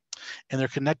ear, and they're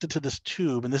connected to this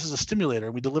tube. And this is a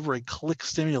stimulator. We deliver a click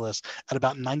stimulus at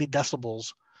about 90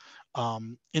 decibels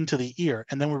into the ear,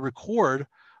 and then we record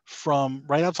from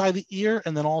right outside the ear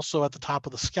and then also at the top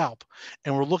of the scalp,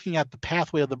 and we're looking at the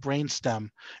pathway of the brainstem,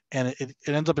 and it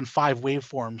ends up in 5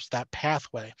 waveforms, that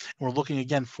pathway, and we're looking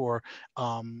again for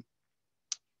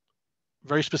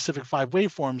very specific 5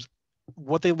 waveforms,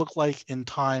 what they look like in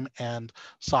time and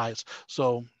size.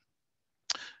 So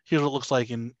here's what it looks like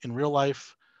in real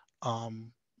life.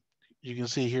 You can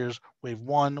see here's wave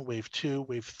 1, wave 2,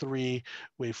 wave 3,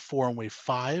 wave 4, and wave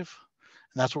 5.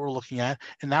 And that's what we're looking at.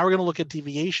 And now we're going to look at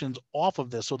deviations off of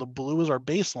this. So the blue is our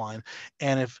baseline.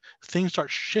 And if things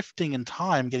start shifting in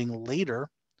time, getting later,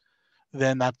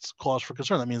 then that's cause for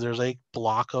concern. That means there's a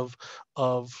block of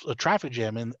a traffic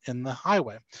jam in the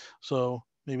highway. So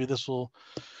maybe this will,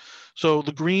 so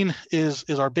the green is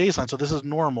our baseline. So this is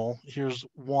normal. Here's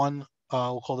 1,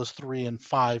 we'll call this 3 and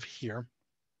 5 here.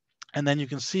 And then you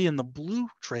can see in the blue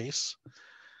trace,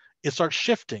 it starts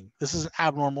shifting. This is an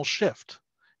abnormal shift.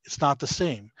 It's not the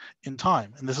same in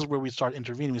time. And this is where we start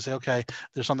intervening. We say, okay,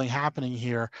 there's something happening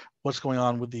here. What's going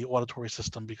on with the auditory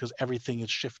system? Because everything is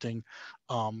shifting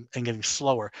and getting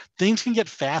slower. Things can get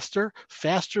faster.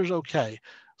 Faster is okay.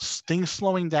 Things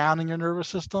slowing down in your nervous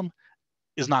system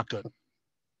is not good.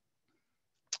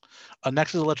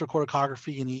 Next is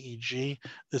electrocorticography and EEG.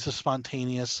 This is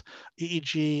spontaneous.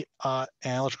 EEG and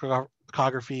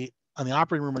electrocorticography on the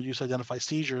operating room are used to identify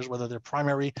seizures, whether they're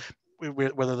primary,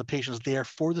 whether the patient's there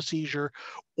for the seizure,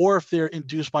 or if they're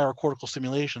induced by our cortical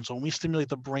stimulation. So when we stimulate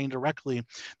the brain directly,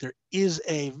 there is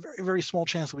a very, very small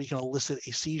chance that we can elicit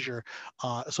a seizure.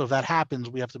 So if that happens,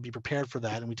 we have to be prepared for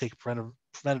that, and we take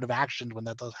preventative action when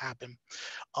that does happen.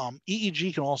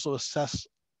 EEG can also assist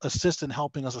in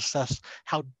helping us assess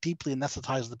how deeply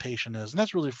anesthetized the patient is. And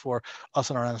that's really for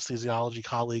us and our anesthesiology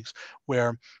colleagues,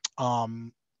 where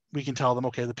we can tell them,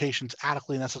 okay, the patient's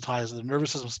adequately anesthetized, the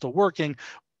nervous system's still working,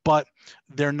 but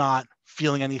they're not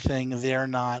feeling anything. They're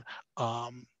not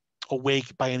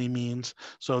awake by any means.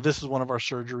 So this is one of our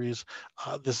surgeries.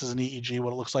 This is an EEG,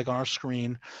 what it looks like on our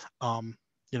screen.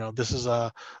 This is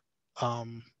what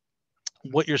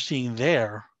you're seeing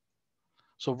there.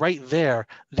 So right there,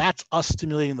 that's us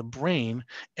stimulating the brain.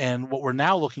 And what we're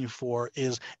now looking for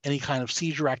is any kind of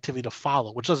seizure activity to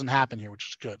follow, which doesn't happen here, which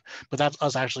is good. But that's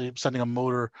us actually sending a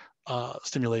motor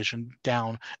stimulation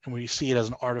down, and we see it as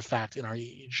an artifact in our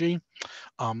EEG.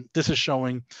 This is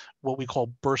showing what we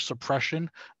call burst suppression.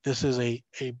 This is a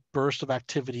burst of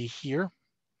activity here.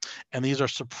 And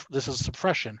this is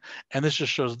suppression. And this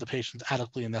just shows that the patient's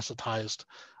adequately anesthetized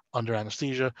under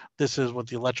anesthesia. This is what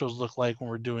the electrodes look like when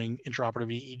we're doing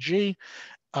intraoperative EEG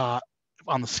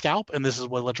on the scalp. And this is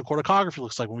what electrocorticography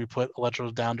looks like when we put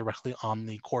electrodes down directly on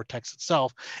the cortex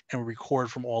itself and we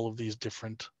record from all of these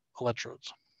different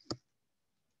electrodes.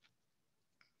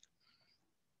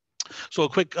 So a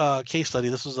quick case study.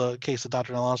 This is a case that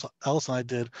Dr. Ellis and I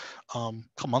did a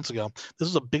couple months ago. This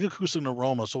is a big acoustic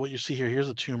neuroma. So what you see here, here's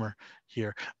a tumor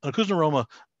here. An acoustic neuroma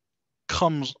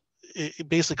it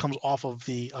basically comes off of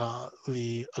the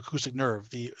acoustic nerve,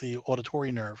 the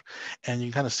auditory nerve, and you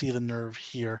can kind of see the nerve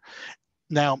here.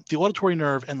 Now, the auditory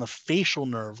nerve and the facial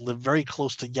nerve live very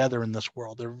close together in this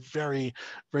world. They're very,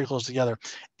 very close together,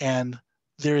 and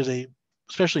there is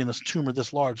especially in this tumor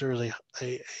this large, there is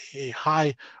a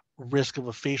high risk of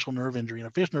a facial nerve injury. And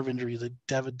a facial nerve injury is a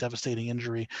devastating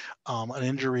injury, an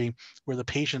injury where the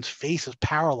patient's face is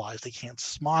paralyzed. They can't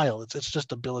smile. It's just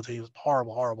debilitating. It's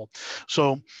horrible, horrible.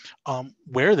 So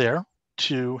we're there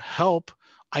to help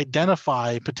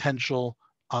identify potential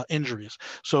injuries.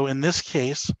 So in this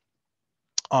case,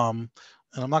 and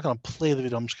I'm not going to play the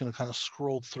video. I'm just going to kind of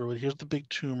scroll through it. Here's the big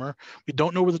tumor. We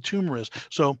don't know where the tumor is.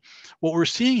 So what we're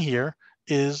seeing here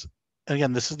is,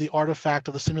 again, this is the artifact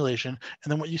of the simulation.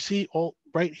 And then what you see all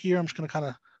right here, I'm just going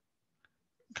to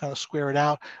kind of square it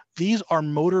out. These are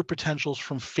motor potentials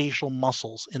from facial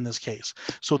muscles in this case.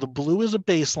 So the blue is a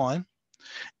baseline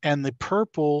and the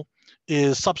purple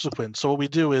is subsequent. So what we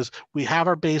do is we have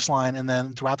our baseline, and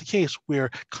then throughout the case, we're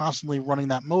constantly running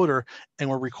that motor and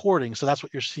we're recording. So that's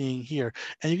what you're seeing here.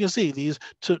 And you can see these,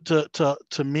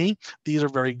 to me, these are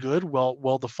very good,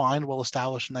 well defined, well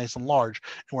established, nice and large.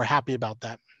 And we're happy about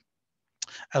that.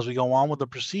 As we go on with the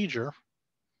procedure,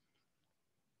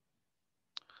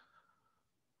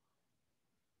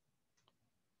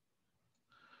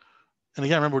 and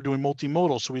again, remember, we're doing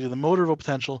multimodal. So we do the motor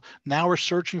potential. Now we're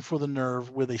searching for the nerve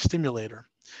with a stimulator.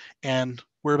 And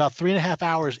we're about 3.5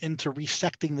 hours into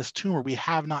resecting this tumor. We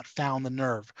have not found the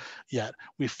nerve yet.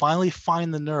 We finally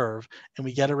find the nerve and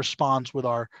we get a response with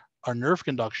our nerve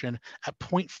conduction at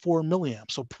 0.4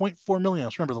 milliamps. So 0.4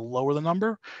 milliamps, remember, the lower the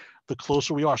number, the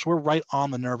closer we are. So we're right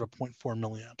on the nerve at 0.4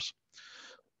 milliamps.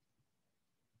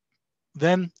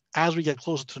 Then as we get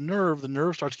closer to the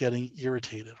nerve starts getting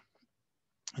irritated.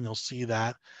 And you'll see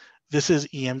that this is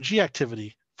EMG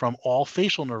activity from all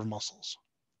facial nerve muscles.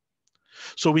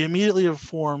 So we immediately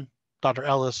inform Dr.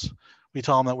 Ellis. We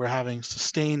tell him that we're having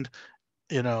sustained,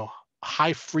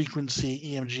 high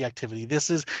frequency EMG activity. This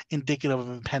is indicative of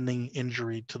impending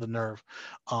injury to the nerve.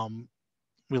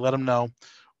 We let him know.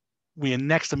 we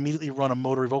next immediately run a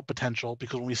motor evoked potential,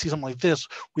 because when we see something like this,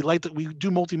 we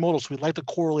do multimodal, so we like to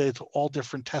correlate it to all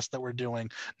different tests that we're doing,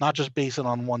 not just base it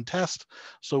on one test.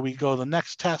 So we go to the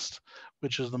next test,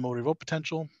 which is the motor evoked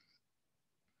potential.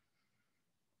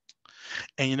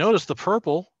 And you notice the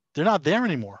purple, they're not there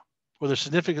anymore, or they're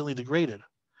significantly degraded.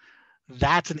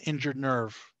 That's an injured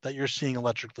nerve that you're seeing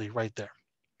electrically right there.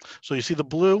 So you see the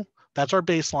blue, that's our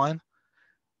baseline.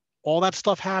 All that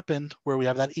stuff happened where we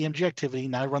have that EMG activity.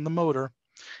 Now I run the motor,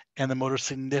 and the motor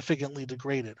significantly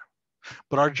degraded.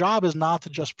 But our job is not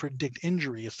to just predict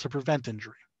injury, it's to prevent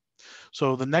injury.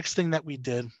 So the next thing that we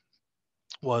did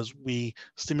was we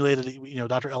stimulated,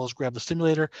 Dr. Ellis grabbed the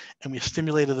stimulator and we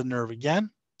stimulated the nerve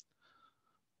again,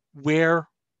 where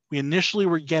we initially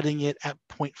were getting it at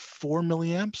 0.4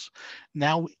 milliamps.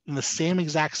 Now in the same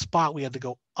exact spot, we had to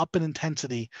go up in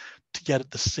intensity to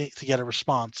get a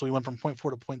response. So we went from 0.4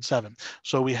 to 0.7.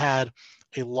 So we had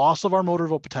a loss of our motor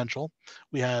evoked potential.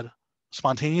 We had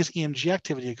spontaneous EMG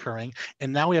activity occurring,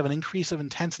 and now we have an increase of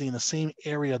intensity in the same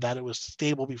area that it was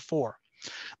stable before.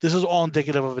 This is all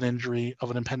indicative of an injury, of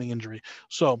an impending injury.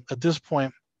 So at this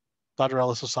point, Dr.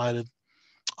 Ellis decided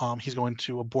he's going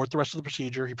to abort the rest of the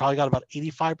procedure. He probably got about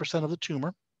 85% of the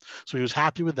tumor, so he was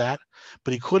happy with that,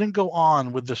 but he couldn't go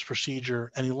on with this procedure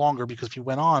any longer, because if he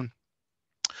went on,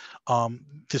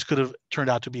 this could have turned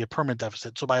out to be a permanent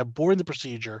deficit. So by aborting the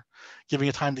procedure, giving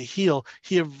it time to heal,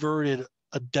 he averted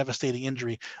a devastating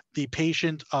injury. The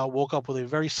patient woke up with a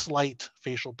very slight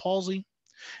facial palsy,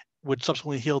 which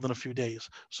subsequently healed in a few days.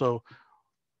 So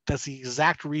that's the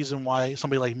exact reason why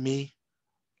somebody like me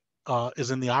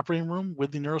is in the operating room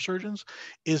with the neurosurgeons,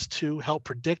 is to help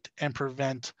predict and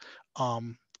prevent,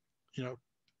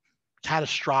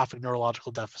 catastrophic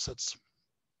neurological deficits.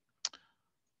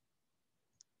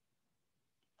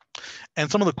 And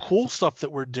some of the cool stuff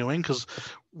that we're doing, because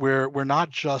we're not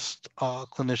just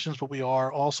clinicians, but we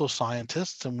are also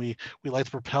scientists, and we like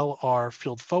to propel our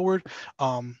field forward.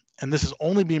 And this is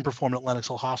only being performed at Lenox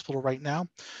Hill Hospital right now.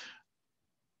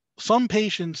 Some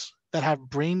patients that have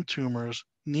brain tumors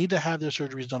need to have their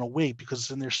surgeries done awake, because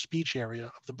it's in their speech area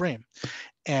of the brain.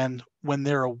 And when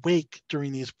they're awake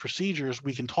during these procedures,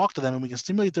 we can talk to them and we can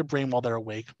stimulate their brain while they're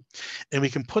awake. And we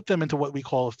can put them into what we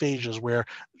call aphasias,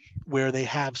 where they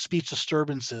have speech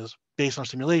disturbances based on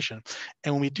stimulation.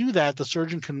 And when we do that, the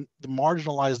surgeon can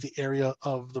marginalize the area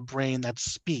of the brain that's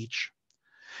speech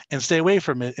and stay away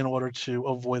from it in order to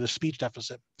avoid a speech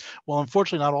deficit. Well,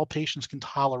 unfortunately, not all patients can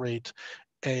tolerate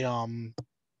an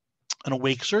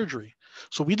awake surgery.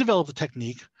 So we developed a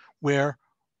technique where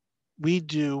we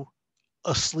do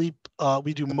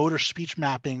we do motor speech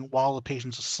mapping while the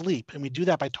patient's asleep. And we do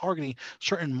that by targeting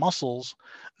certain muscles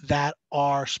that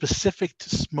are specific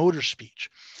to motor speech.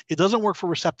 It doesn't work for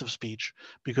receptive speech,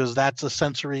 because that's a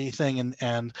sensory thing.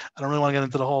 And I don't really want to get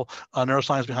into the whole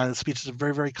neuroscience behind the speech. It's a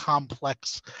very, very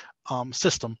complex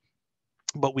system,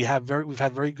 but we've had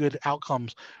very good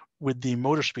outcomes with the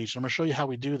motor speech. I'm going to show you how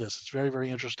we do this. It's very, very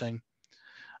interesting.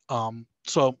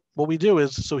 So what we do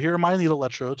is, so here are my needle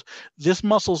electrodes. This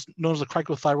muscle is known as the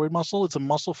cricothyroid muscle. It's a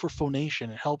muscle for phonation.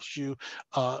 It helps you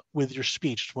with your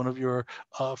speech. It's one of your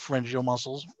pharyngeal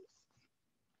muscles.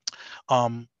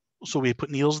 So we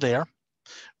put needles there.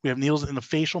 We have needles in the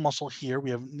facial muscle here. We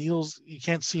have needles, you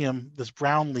can't see them. This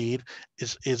brown lead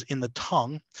is in the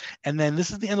tongue. And then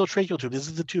this is the endotracheal tube. This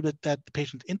is the tube that the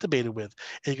patient's intubated with.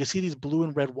 And you can see these blue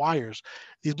and red wires.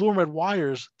 These blue and red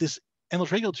wires, this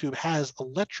endotracheal tube has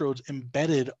electrodes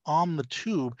embedded on the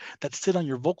tube that sit on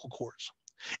your vocal cords.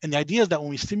 And the idea is that when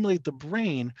we stimulate the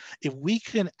brain, if we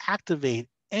can activate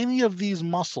any of these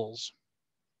muscles,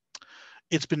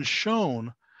 it's been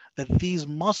shown that these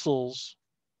muscles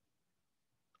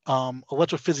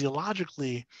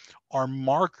electrophysiologically are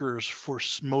markers for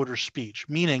motor speech,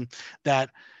 meaning that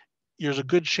there's a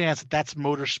good chance that that's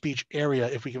motor speech area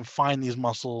if we can find these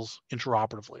muscles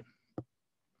intraoperatively.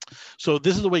 So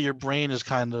this is the way your brain is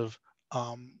kind of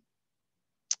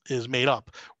is made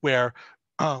up, where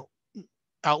out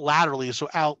laterally, so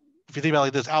out, if you think about it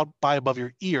like this, out by above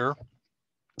your ear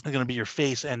is going to be your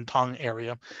face and tongue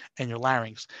area and your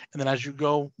larynx. And then as you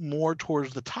go more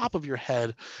towards the top of your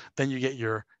head, then you get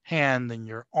your hand and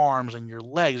your arms and your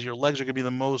legs. Your legs are going to be the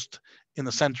most in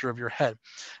the center of your head.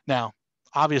 Now,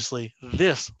 obviously,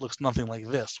 this looks nothing like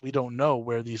this. We don't know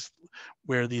where these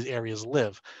areas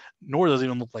live, nor does it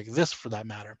even look like this for that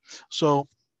matter. So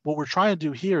what we're trying to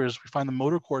do here is we find the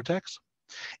motor cortex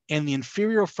and the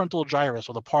inferior frontal gyrus,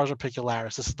 or the pars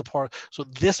orbicularis. This is the part. So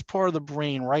this part of the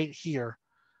brain right here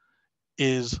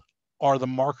are the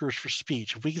markers for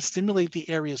speech. If we can stimulate the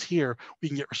areas here, we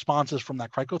can get responses from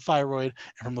that cricothyroid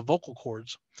and from the vocal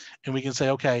cords. And we can say,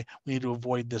 okay, we need to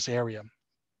avoid this area.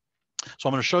 So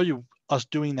I'm going to show you us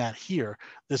doing that here.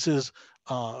 This is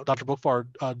Dr. Bookvar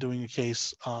doing a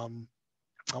case. I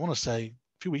want to say a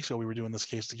few weeks ago we were doing this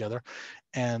case together,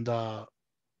 and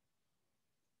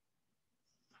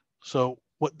so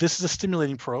what this is a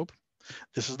stimulating probe.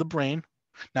 This is the brain.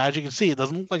 Now, as you can see, it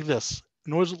doesn't look like this,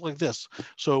 nor does it look like this.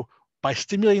 So by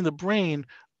stimulating the brain,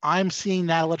 I'm seeing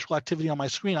that electrical activity on my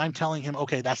screen. I'm telling him,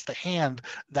 okay, that's the hand,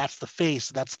 that's the face,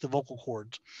 that's the vocal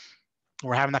cords.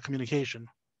 We're having that communication.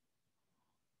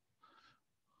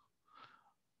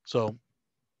 So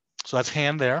that's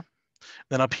hand there.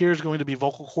 Then up here is going to be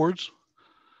vocal cords.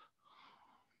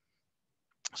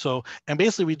 So, and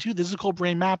basically we do, this is called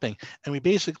brain mapping, and we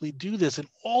basically do this in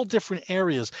all different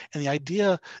areas. And the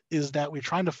idea is that we're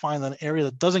trying to find an area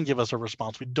that doesn't give us a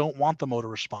response. We don't want the motor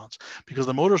response, because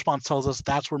the motor response tells us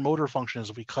that's where motor function is.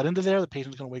 If we cut into there, the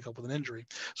patient's going to wake up with an injury.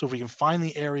 So if we can find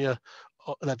the area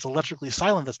that's electrically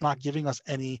silent, that's not giving us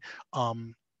any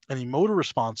motor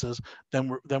responses,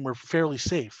 then we're fairly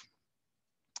safe.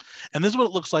 And this is what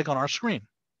it looks like on our screen.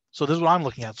 So this is what I'm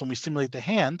looking at. So when we stimulate the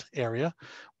hand area,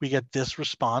 we get this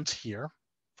response here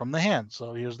from the hand.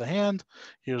 So here's the hand,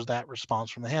 here's that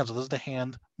response from the hand. So this is the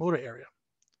hand motor area.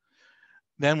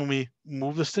 Then when we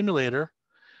move the stimulator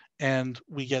and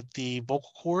we get the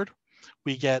vocal cord,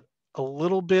 we get a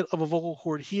little bit of a vocal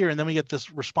cord here, and then we get this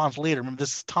response later. Remember,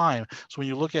 this is time. So when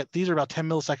you look at, these are about 10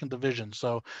 millisecond divisions.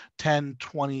 So 10,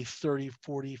 20, 30,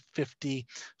 40, 50,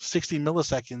 60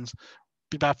 milliseconds.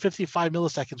 About 55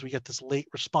 milliseconds, we get this late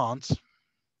response.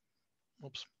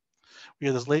 Oops. We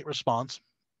get this late response.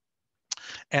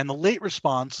 And the late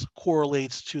response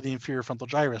correlates to the inferior frontal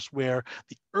gyrus, where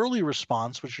the early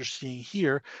response, which you're seeing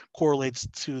here, correlates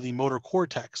to the motor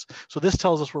cortex. So this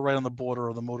tells us we're right on the border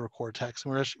of the motor cortex.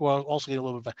 And we're also getting a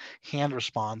little bit of a hand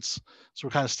response. So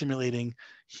we're kind of stimulating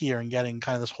here and getting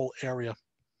kind of this whole area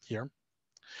here.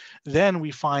 Then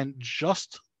we find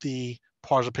just the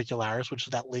pars apicularis, which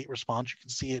is that late response. You can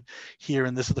see it here,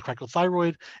 and this is the cricothyroid,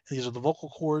 and these are the vocal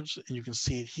cords, and you can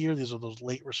see it here. These are those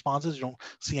late responses. You don't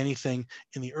see anything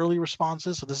in the early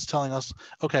responses. So this is telling us,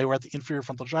 okay, we're at the inferior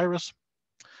frontal gyrus.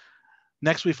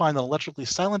 Next, we find the electrically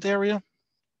silent area.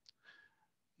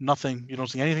 Nothing, you don't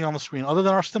see anything on the screen other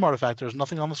than our stim artifact. There's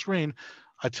nothing on the screen.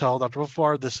 I tell Dr.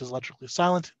 Bookvar this is electrically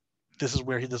silent. This is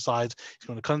where he decides he's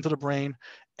going to cut into the brain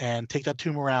and take that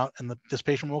tumor out, and this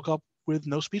patient woke up with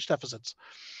no speech deficits.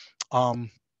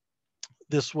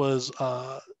 This was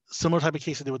a similar type of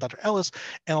case I did with Dr. Ellis,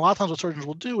 and a lot of times what surgeons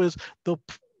will do is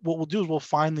we'll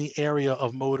find the area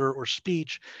of motor or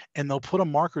speech, and they'll put a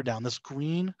marker down. This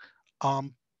green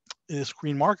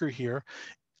marker here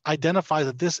identifies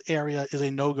that this area is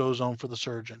a no-go zone for the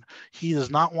surgeon. He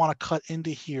does not want to cut into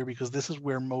here because this is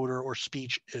where motor or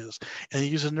speech is. And he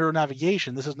uses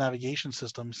neuronavigation. This is navigation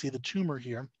system. See the tumor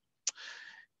here.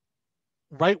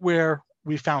 Right where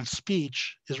we found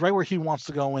speech is right where he wants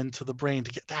to go into the brain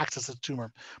to get to access the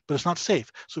tumor, but it's not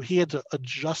safe. So he had to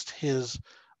adjust his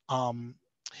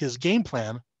game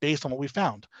plan based on what we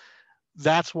found.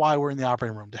 That's why we're in the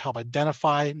operating room, to help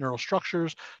identify neural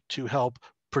structures, to help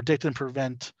predict and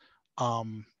prevent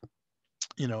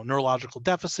neurological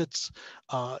deficits.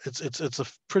 It's a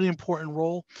pretty important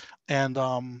role, and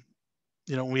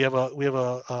we have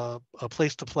a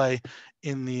place to play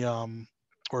in the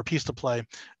or a piece to play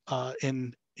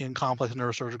in complex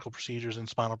neurosurgical procedures and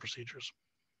spinal procedures.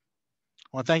 I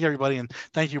want to thank everybody, and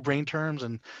thank you, Brain Terms,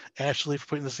 and Ashley for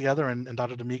putting this together, and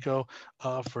Dr. D'Amico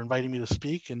for inviting me to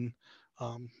speak. And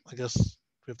I guess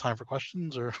we have time for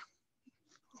questions, or I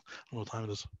don't know what time it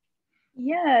is.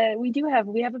 Yeah, we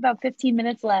have about 15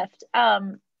 minutes left.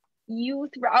 You,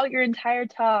 throughout your entire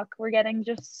talk, we're getting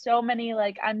just so many,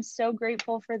 I'm so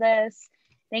grateful for this.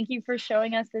 Thank you for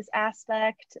showing us this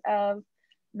aspect of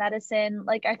medicine.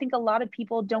 I think a lot of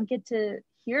people don't get to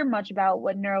hear much about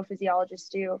what neurophysiologists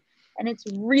do, and it's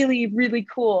really, really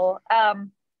cool.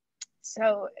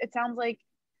 So it sounds like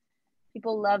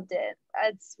people loved it.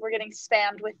 We're getting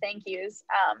spammed with thank yous.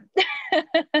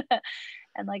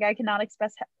 And I cannot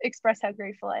express how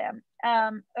grateful I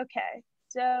am. Okay,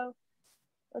 so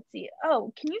let's see.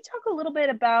 Oh, can you talk a little bit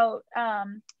about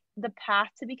the path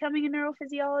to becoming a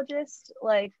neurophysiologist,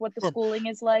 what the schooling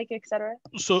is like, et cetera?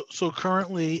 So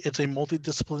currently it's a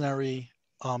multidisciplinary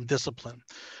discipline.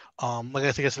 Like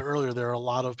I think I said earlier, there are a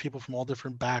lot of people from all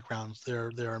different backgrounds.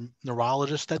 There are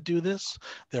neurologists that do this.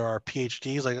 There are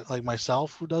PhDs like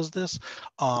myself who does this.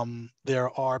 There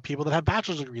are people that have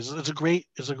bachelor's degrees. It's a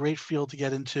great field to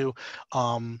get into.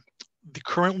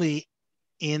 Currently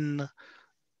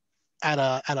at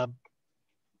a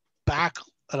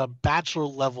bachelor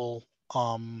level,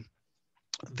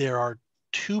 there are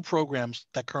two programs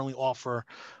that currently offer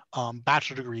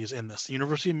bachelor degrees in this: the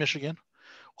University of Michigan,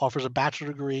 offers a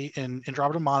bachelor's degree in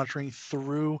intraoperative monitoring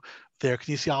through their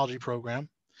kinesiology program.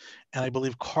 And I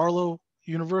believe Carlow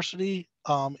University,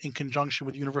 in conjunction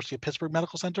with University of Pittsburgh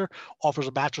Medical Center, offers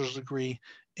a bachelor's degree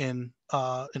in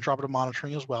intraoperative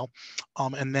monitoring as well.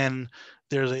 And then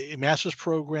there's a master's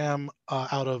program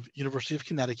out of University of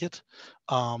Connecticut.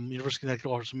 University of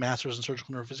Connecticut offers a master's in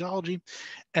surgical neurophysiology.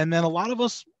 And then a lot of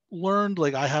us learned,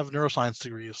 like I have neuroscience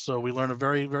degrees, so we learn a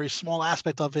very, very small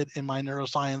aspect of it in my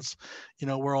neuroscience,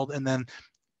 world. And then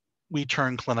we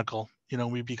turn clinical,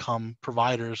 we become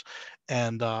providers,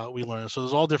 and we learn. So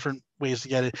there's all different ways to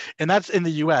get it, and that's in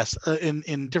the U.S.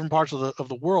 In different parts of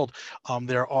the world,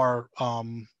 there are.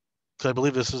 So I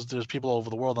believe there's people all over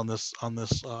the world on this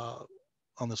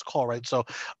call, right? So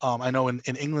I know in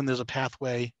England there's a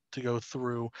pathway to go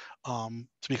through to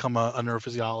become a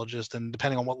neurophysiologist, and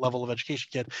depending on what level of education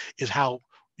you get is how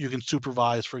you can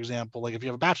supervise. For example, like if you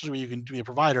have a bachelor's degree, you can be a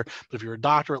provider, but if you're a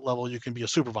doctorate level, you can be a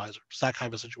supervisor. It's that kind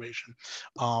of a situation.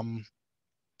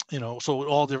 So it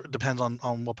all depends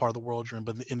on what part of the world you're in.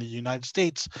 But in the United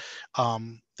States,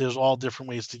 there's all different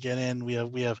ways to get in. We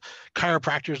have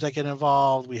chiropractors that get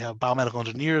involved. We have biomedical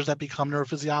engineers that become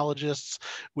neurophysiologists.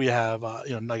 We have,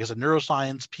 like I said,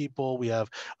 neuroscience people. We have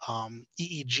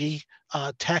EEG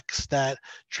techs that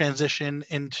transition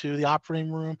into the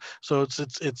operating room. So it's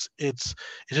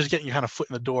just getting your kind of foot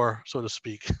in the door, so to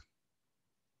speak.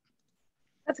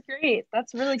 That's great.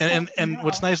 That's really cool. And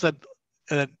what's nice that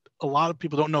a lot of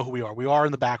people don't know who we are. We are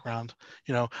in the background.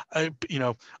 I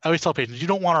always tell patients, you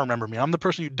don't want to remember me. I'm the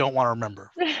person you don't want to remember,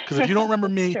 because if you don't remember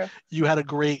me, you had a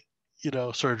great,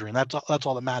 surgery, and that's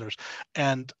all that matters.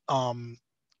 And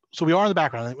so we are in the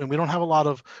background, and we don't have a lot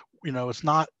of,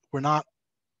 we're not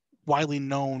widely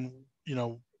known,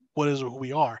 what is or who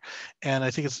we are. And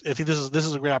I think this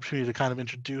is a great opportunity to kind of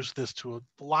introduce this to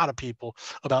a lot of people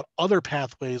about other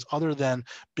pathways other than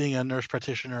being a nurse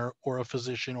practitioner or a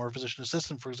physician or a physician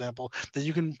assistant, for example, that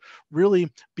you can really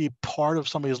be part of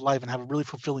somebody's life and have a really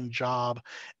fulfilling job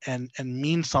and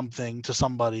mean something to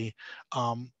somebody,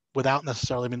 without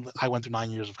necessarily, I went through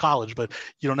 9 years of college, but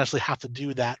you don't necessarily have to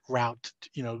do that route,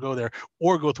 go there,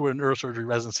 or go through a neurosurgery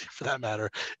residency for that matter,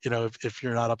 if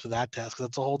you're not up to that task.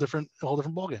 That's a whole different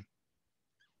ballgame.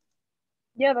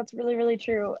 Yeah, that's really, really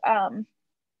true.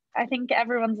 I think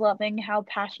everyone's loving how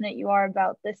passionate you are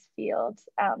about this field,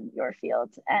 your field,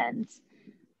 and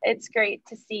it's great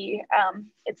to see.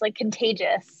 It's like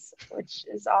contagious, which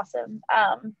is awesome.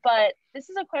 But this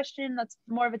is a question that's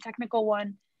more of a technical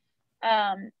one.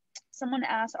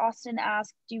 Austin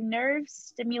asked, do nerves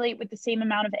stimulate with the same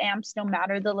amount of amps no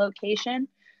matter the location?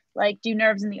 Like, do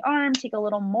nerves in the arm take a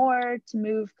little more to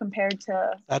move compared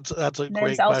to that's a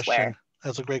great elsewhere? Question.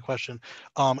 That's a great question.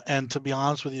 And to be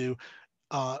honest with you,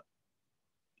 a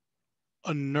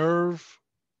nerve,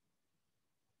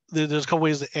 there's a couple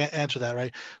ways to answer that,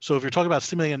 right? So if you're talking about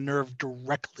stimulating a nerve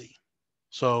directly,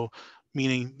 so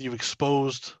meaning you've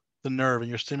exposed the nerve and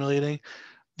you're stimulating,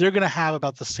 they're going to have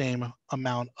about the same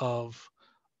amount of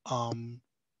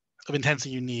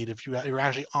intensity you need if you're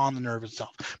actually on the nerve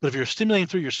itself. But if you're stimulating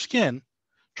through your skin,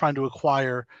 trying to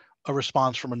acquire a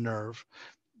response from a nerve,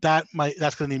 that's going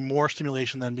to need more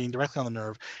stimulation than being directly on the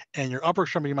nerve. And your upper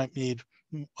extremity might need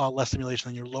less stimulation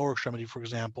than your lower extremity, for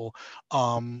example.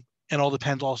 And all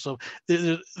depends also.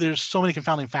 There's so many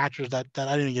confounding factors that I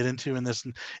didn't even get into in this,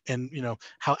 and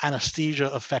how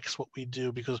anesthesia affects what we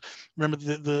do. Because remember,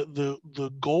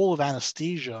 the goal of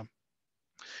anesthesia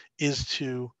is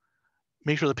to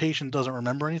make sure the patient doesn't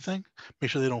remember anything, make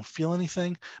sure they don't feel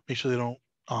anything, make sure they don't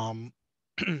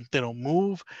they don't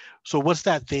move. So what's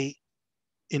that? They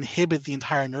inhibit the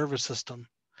entire nervous system.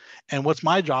 And what's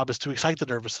my job is to excite the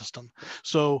nervous system.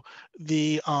 So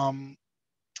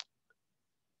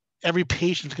every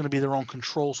patient is going to be their own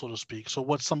control, so to speak. So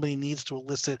what somebody needs to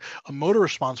elicit a motor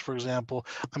response, for example,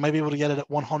 I might be able to get it at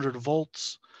 100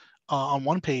 volts on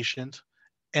one patient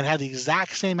and have the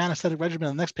exact same anesthetic regimen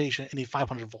on the next patient and need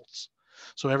 500 volts.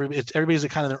 So everybody's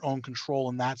kind of their own control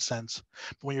in that sense.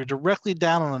 But when you're directly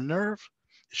down on a nerve,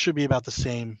 it should be about the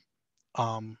same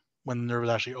when the nerve is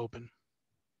actually open.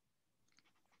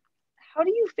 How do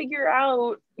you figure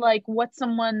out like what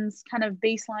someone's kind of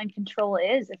baseline control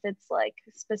is, if it's like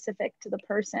specific to the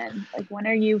person? Like, when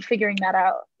are you figuring that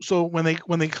out? So when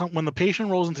the patient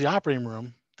rolls into the operating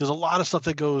room, there's a lot of stuff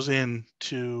that goes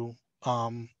into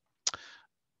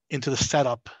the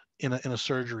setup in a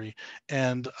surgery.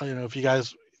 And if you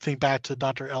guys think back to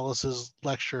Dr. Ellis's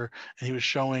lecture, and he was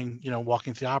showing,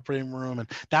 walking to the operating room, and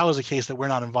that was a case that we're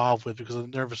not involved with because the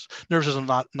nervous system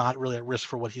not really at risk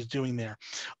for what he's doing there.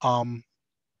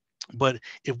 But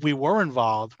if we were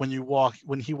involved, when he walked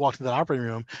into the operating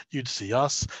room, you'd see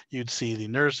us, you'd see the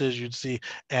nurses,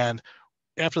 and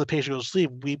after the patient goes to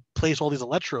sleep, we place all these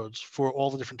electrodes for all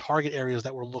the different target areas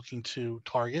that we're looking to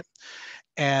target.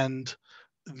 And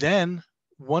then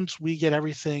once we get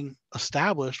everything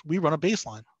established, we run a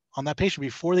baseline on that patient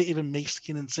before they even make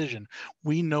skin incision.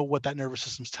 We know what that nervous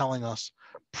system's telling us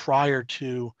prior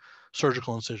to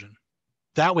surgical incision.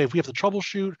 That way, if we have to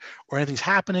troubleshoot or anything's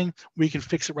happening, we can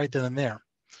fix it right then and there.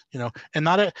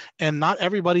 And not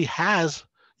everybody has,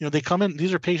 they come in,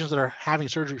 these are patients that are having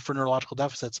surgery for neurological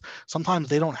deficits. Sometimes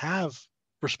they don't have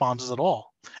responses at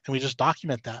all. And we just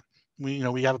document that. We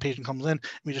have a patient comes in,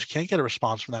 we just can't get a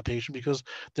response from that patient because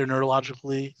they're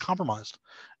neurologically compromised.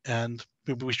 And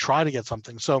we try to get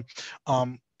something. So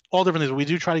all different things. We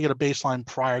do try to get a baseline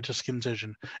prior to skin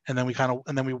incision, and then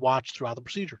we watch throughout the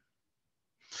procedure.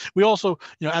 We also,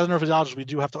 as a neurophysiologist, we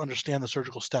do have to understand the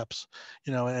surgical steps,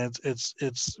 and it's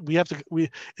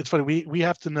funny. We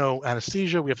have to know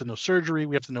anesthesia, we have to know surgery,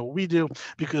 we have to know what we do,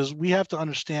 because we have to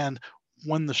understand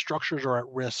when the structures are at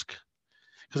risk,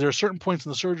 because there are certain points in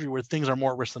the surgery where things are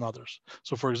more at risk than others.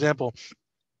 So for example,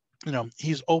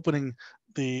 he's opening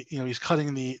he's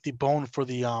cutting the bone for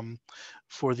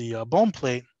the bone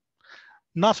plate.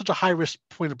 Not such a high risk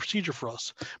point of procedure for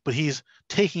us, but he's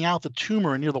taking out the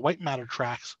tumor near the white matter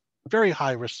tracts. Very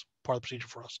high risk part of the procedure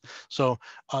for us. So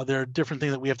there are different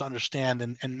things that we have to understand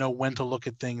and know when to look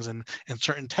at things, and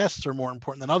certain tests are more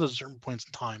important than others at certain points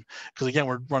in time, because again,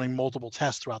 we're running multiple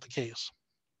tests throughout the case.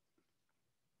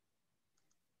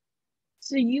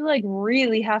 So you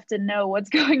really have to know what's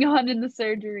going on in the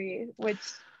surgery, which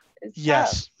is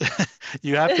yes.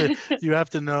 you have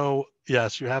to know.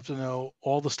 Yes, you have to know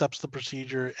all the steps of the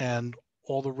procedure and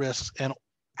all the risks and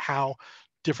how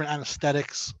different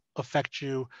anesthetics affect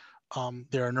you.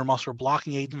 There are neuromuscular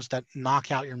blocking agents that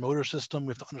knock out your motor system.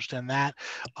 We have to understand that.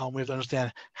 We have to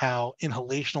understand how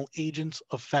inhalational agents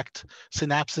affect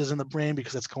synapses in the brain,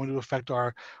 because that's going to affect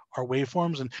our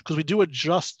waveforms. And because we do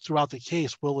adjust throughout the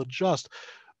case, we'll adjust.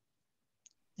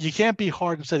 You can't be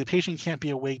hard and steady. The patient can't be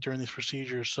awake during these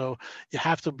procedures. So you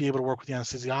have to be able to work with the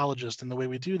anesthesiologist. And the way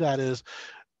we do that is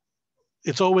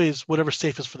it's always whatever's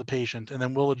safest for the patient, and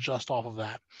then we'll adjust off of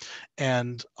that.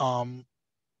 And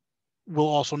we'll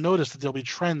also notice that there'll be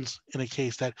trends in a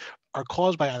case that are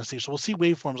caused by anesthesia. So we'll see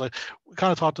waveforms, like we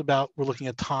kind of talked about. We're looking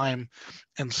at time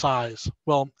and size.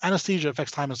 Well, anesthesia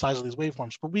affects time and size of these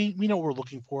waveforms, but we know what we're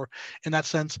looking for in that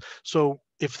sense. So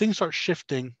if things start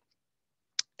shifting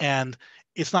and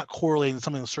it's not correlating to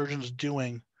something the surgeon's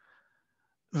doing,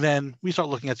 then we start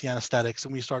looking at the anesthetics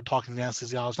and we start talking to the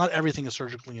anesthesiologist. Not everything is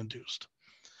surgically induced,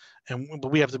 but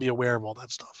we have to be aware of all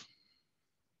that stuff.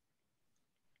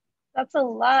 That's a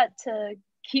lot to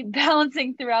keep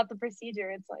balancing throughout the procedure.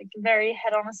 It's very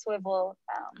head on a swivel.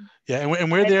 Yeah,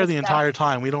 and we're there the entire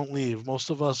time. We don't leave. Most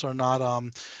of us are not.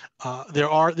 There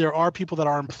are people that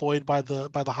are employed by the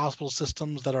hospital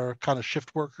systems that are kind of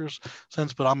shift workers.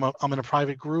 But I'm in a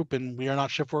private group, and we are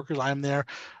not shift workers. I am there,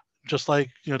 just like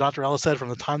Dr. Ellis said, from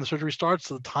the time the surgery starts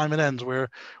to the time it ends. We're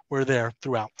there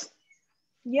throughout.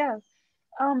 Yeah.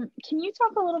 Can you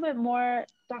talk a little bit more,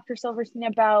 Dr. Silverstein,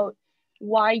 about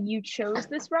why you chose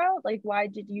this route? Why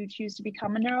did you choose to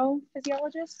become a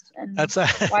neurophysiologist, and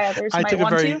why others might want to? I took a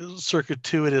very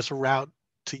circuitous route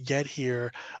to get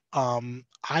here.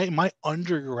 My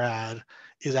undergrad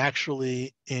is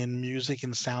actually in music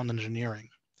and sound engineering.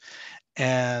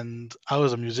 And I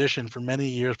was a musician for many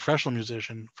years, professional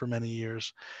musician for many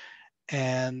years.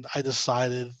 And I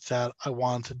decided that I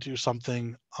wanted to do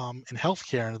something in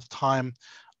healthcare. And at the time,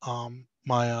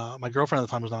 my girlfriend at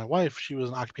the time was not my wife. She was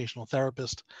an occupational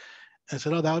therapist. And I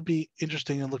said, oh, that would be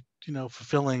interesting and look,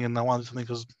 fulfilling. And I wanted something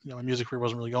because, my music career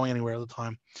wasn't really going anywhere at the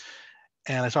time.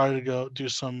 And I started to go do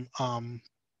some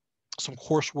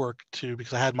coursework too,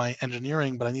 because I had my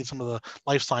engineering, but I need some of the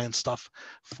life science stuff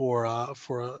for a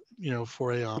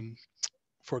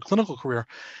clinical career.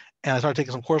 And I started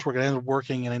taking some coursework, and I ended up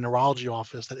working in a neurology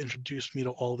office that introduced me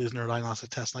to all these neurodiagnostic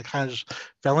tests. And I kind of just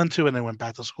fell into it, and I went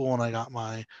back to school, and I got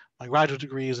my graduate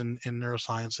degrees in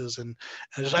neurosciences. And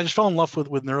I just fell in love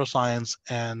with neuroscience,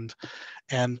 and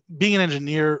being an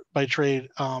engineer by trade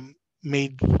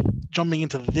made jumping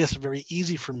into this very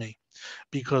easy for me,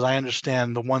 because I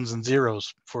understand the ones and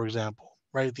zeros, for example,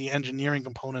 right? The engineering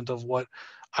component of what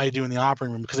I do in the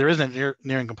operating room, because there is an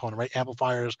engineering component, right?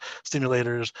 Amplifiers,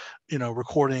 stimulators,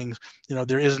 recordings,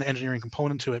 there is an engineering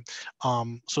component to it.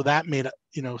 So that made it,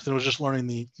 so it was just learning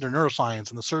the neuroscience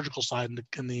and the surgical side and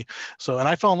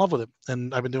I fell in love with it,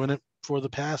 and I've been doing it for the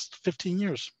past 15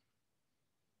 years.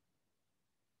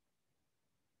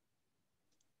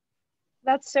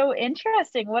 That's so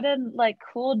interesting. What a like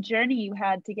cool journey you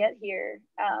had to get here.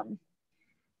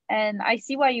 And I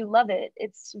see why you love it.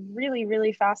 It's really,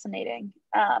 really fascinating.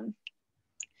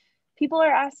 People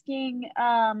are asking,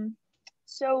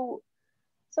 so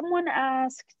someone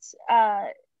asked,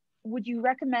 would you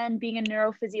recommend being a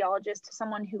neurophysiologist to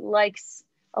someone who likes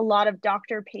a lot of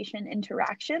doctor-patient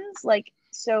interactions? Like,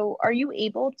 so are you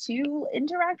able to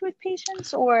interact with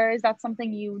patients, or is that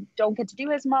something you don't get to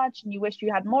do as much and you wish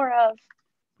you had more of?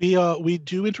 We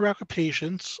do interact with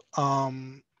patients,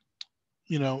 not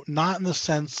in the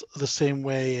sense the same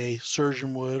way a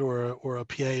surgeon would, or a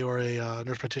PA, or a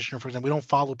nurse practitioner, for example. We don't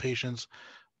follow patients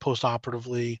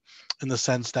post-operatively in the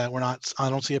sense that I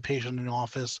don't see a patient in the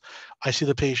office. I see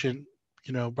the patient,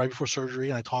 right before surgery,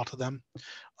 and I talk to them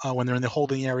when they're in the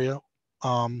holding area,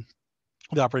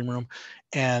 the operating room,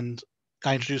 and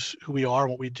I introduce who we are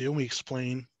and what we do, and we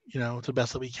explain, to the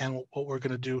best that we can what we're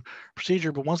going to do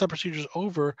procedure. But once that procedure is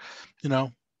over,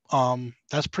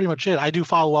 that's pretty much it. I do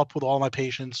follow up with all my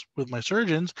patients, with my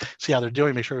surgeons, see how they're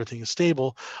doing, make sure everything is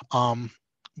stable.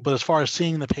 But as far as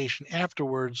seeing the patient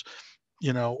afterwards,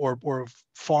 or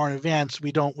far in advance,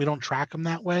 we don't track them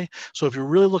that way. So if you're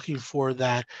really looking for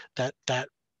that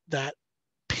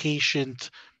patient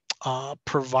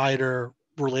provider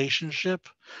relationship,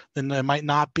 then it might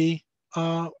not be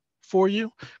for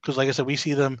you, because like I said, we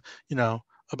see them,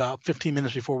 about 15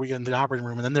 minutes before we get into the operating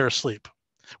room, and then they're asleep,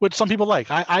 which some people like.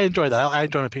 I enjoy that. I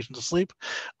enjoy my patients asleep,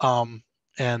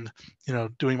 and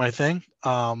doing my thing.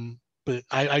 But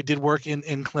I did work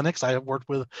in clinics. I have worked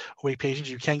with awake patients.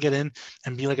 You can get in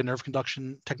and be like a nerve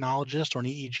conduction technologist or an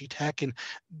EEG tech, and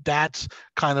that's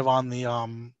kind of on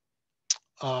the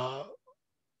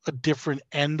a different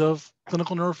end of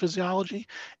clinical neurophysiology,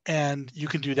 and you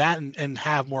can do that and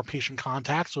have more patient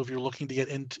contact. So if you're looking to get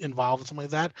involved in something like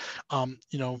that,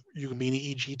 you can be an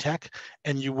EEG tech,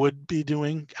 and you would be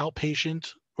doing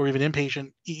outpatient or even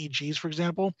inpatient EEGs, for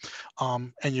example,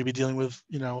 and you'd be dealing with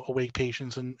awake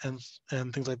patients and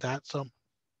things like that. So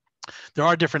there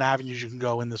are different avenues you can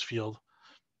go in this field.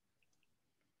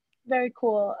 Very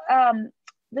cool.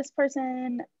 This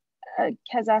person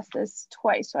has asked this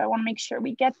twice, so I want to make sure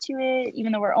we get to it,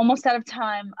 even though we're almost out of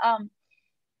time.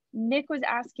 Nick was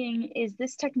asking, is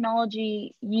this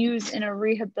technology used in a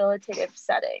rehabilitative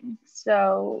setting?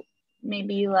 So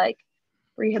maybe like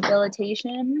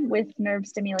rehabilitation with nerve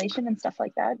stimulation and stuff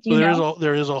like that. Do you know?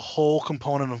 There is a whole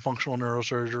component of functional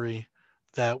neurosurgery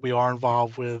that we are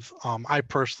involved with. I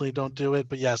personally don't do it,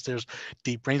 but yes, there's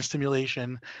deep brain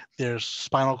stimulation. There's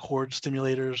spinal cord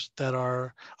stimulators that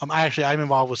are. I'm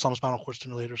involved with some spinal cord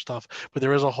stimulator stuff, but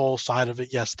there is a whole side of it,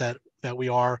 yes, that we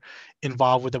are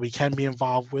involved with, that we can be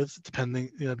involved with,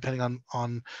 depending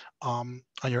on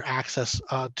your access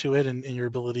to it, and your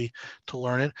ability to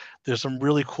learn it. There's some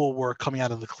really cool work coming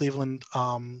out of the Cleveland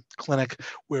clinic,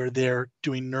 where they're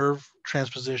doing nerve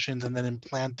transpositions and then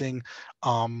implanting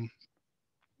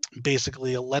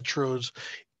basically electrodes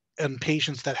in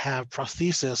patients that have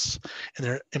prosthesis, and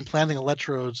they're implanting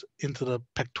electrodes into the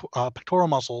pectoral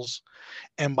muscles,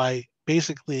 and by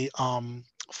basically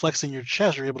flexing your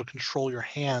chest, you're able to control your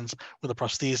hands with a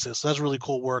prosthesis. So that's really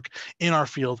cool work in our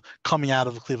field coming out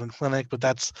of the Cleveland Clinic, but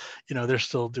that's, they're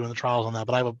still doing the trials on that.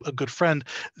 But I have a good friend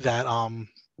that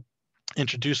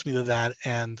introduced me to that,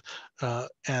 and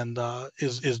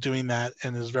is doing that,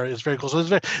 and it's very cool. So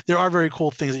there are very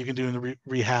cool things that you can do in the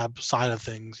rehab side of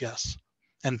things, yes,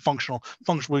 and functional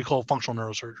we call functional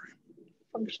neurosurgery.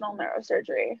 Functional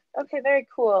neurosurgery. Okay, very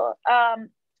cool.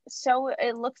 So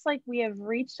it looks like we have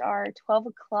reached our 12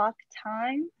 o'clock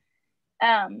time.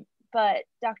 But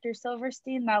Dr.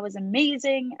 Silverstein, that was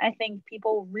amazing. I think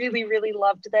people really, really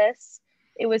loved this.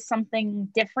 It was something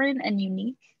different and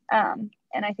unique.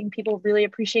 And I think people really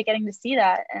appreciate getting to see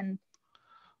that. And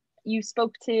you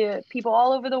spoke to people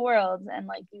all over the world, and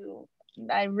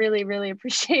I really, really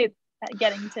appreciate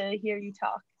getting to hear you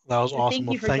talk. That was awesome.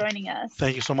 Thank you for joining us.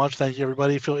 Thank you so much. Thank you,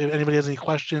 everybody. If anybody has any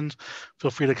questions,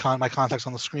 feel free to my contact's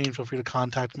on the screen. Feel free to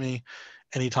contact me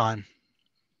anytime.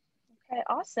 Okay,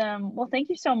 awesome. Well, thank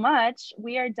you so much.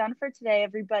 We are done for today,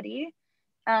 everybody.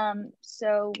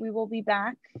 So we will be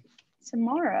back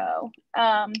tomorrow.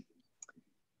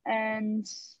 And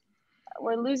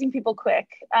we're losing people quick.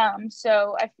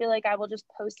 So I feel like I will just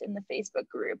post in the Facebook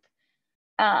group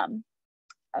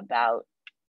about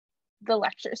the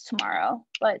lectures tomorrow.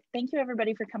 But thank you,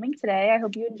 everybody, for coming today. I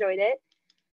hope you enjoyed it.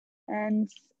 And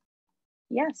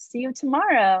yes, see you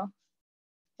tomorrow.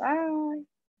 Bye.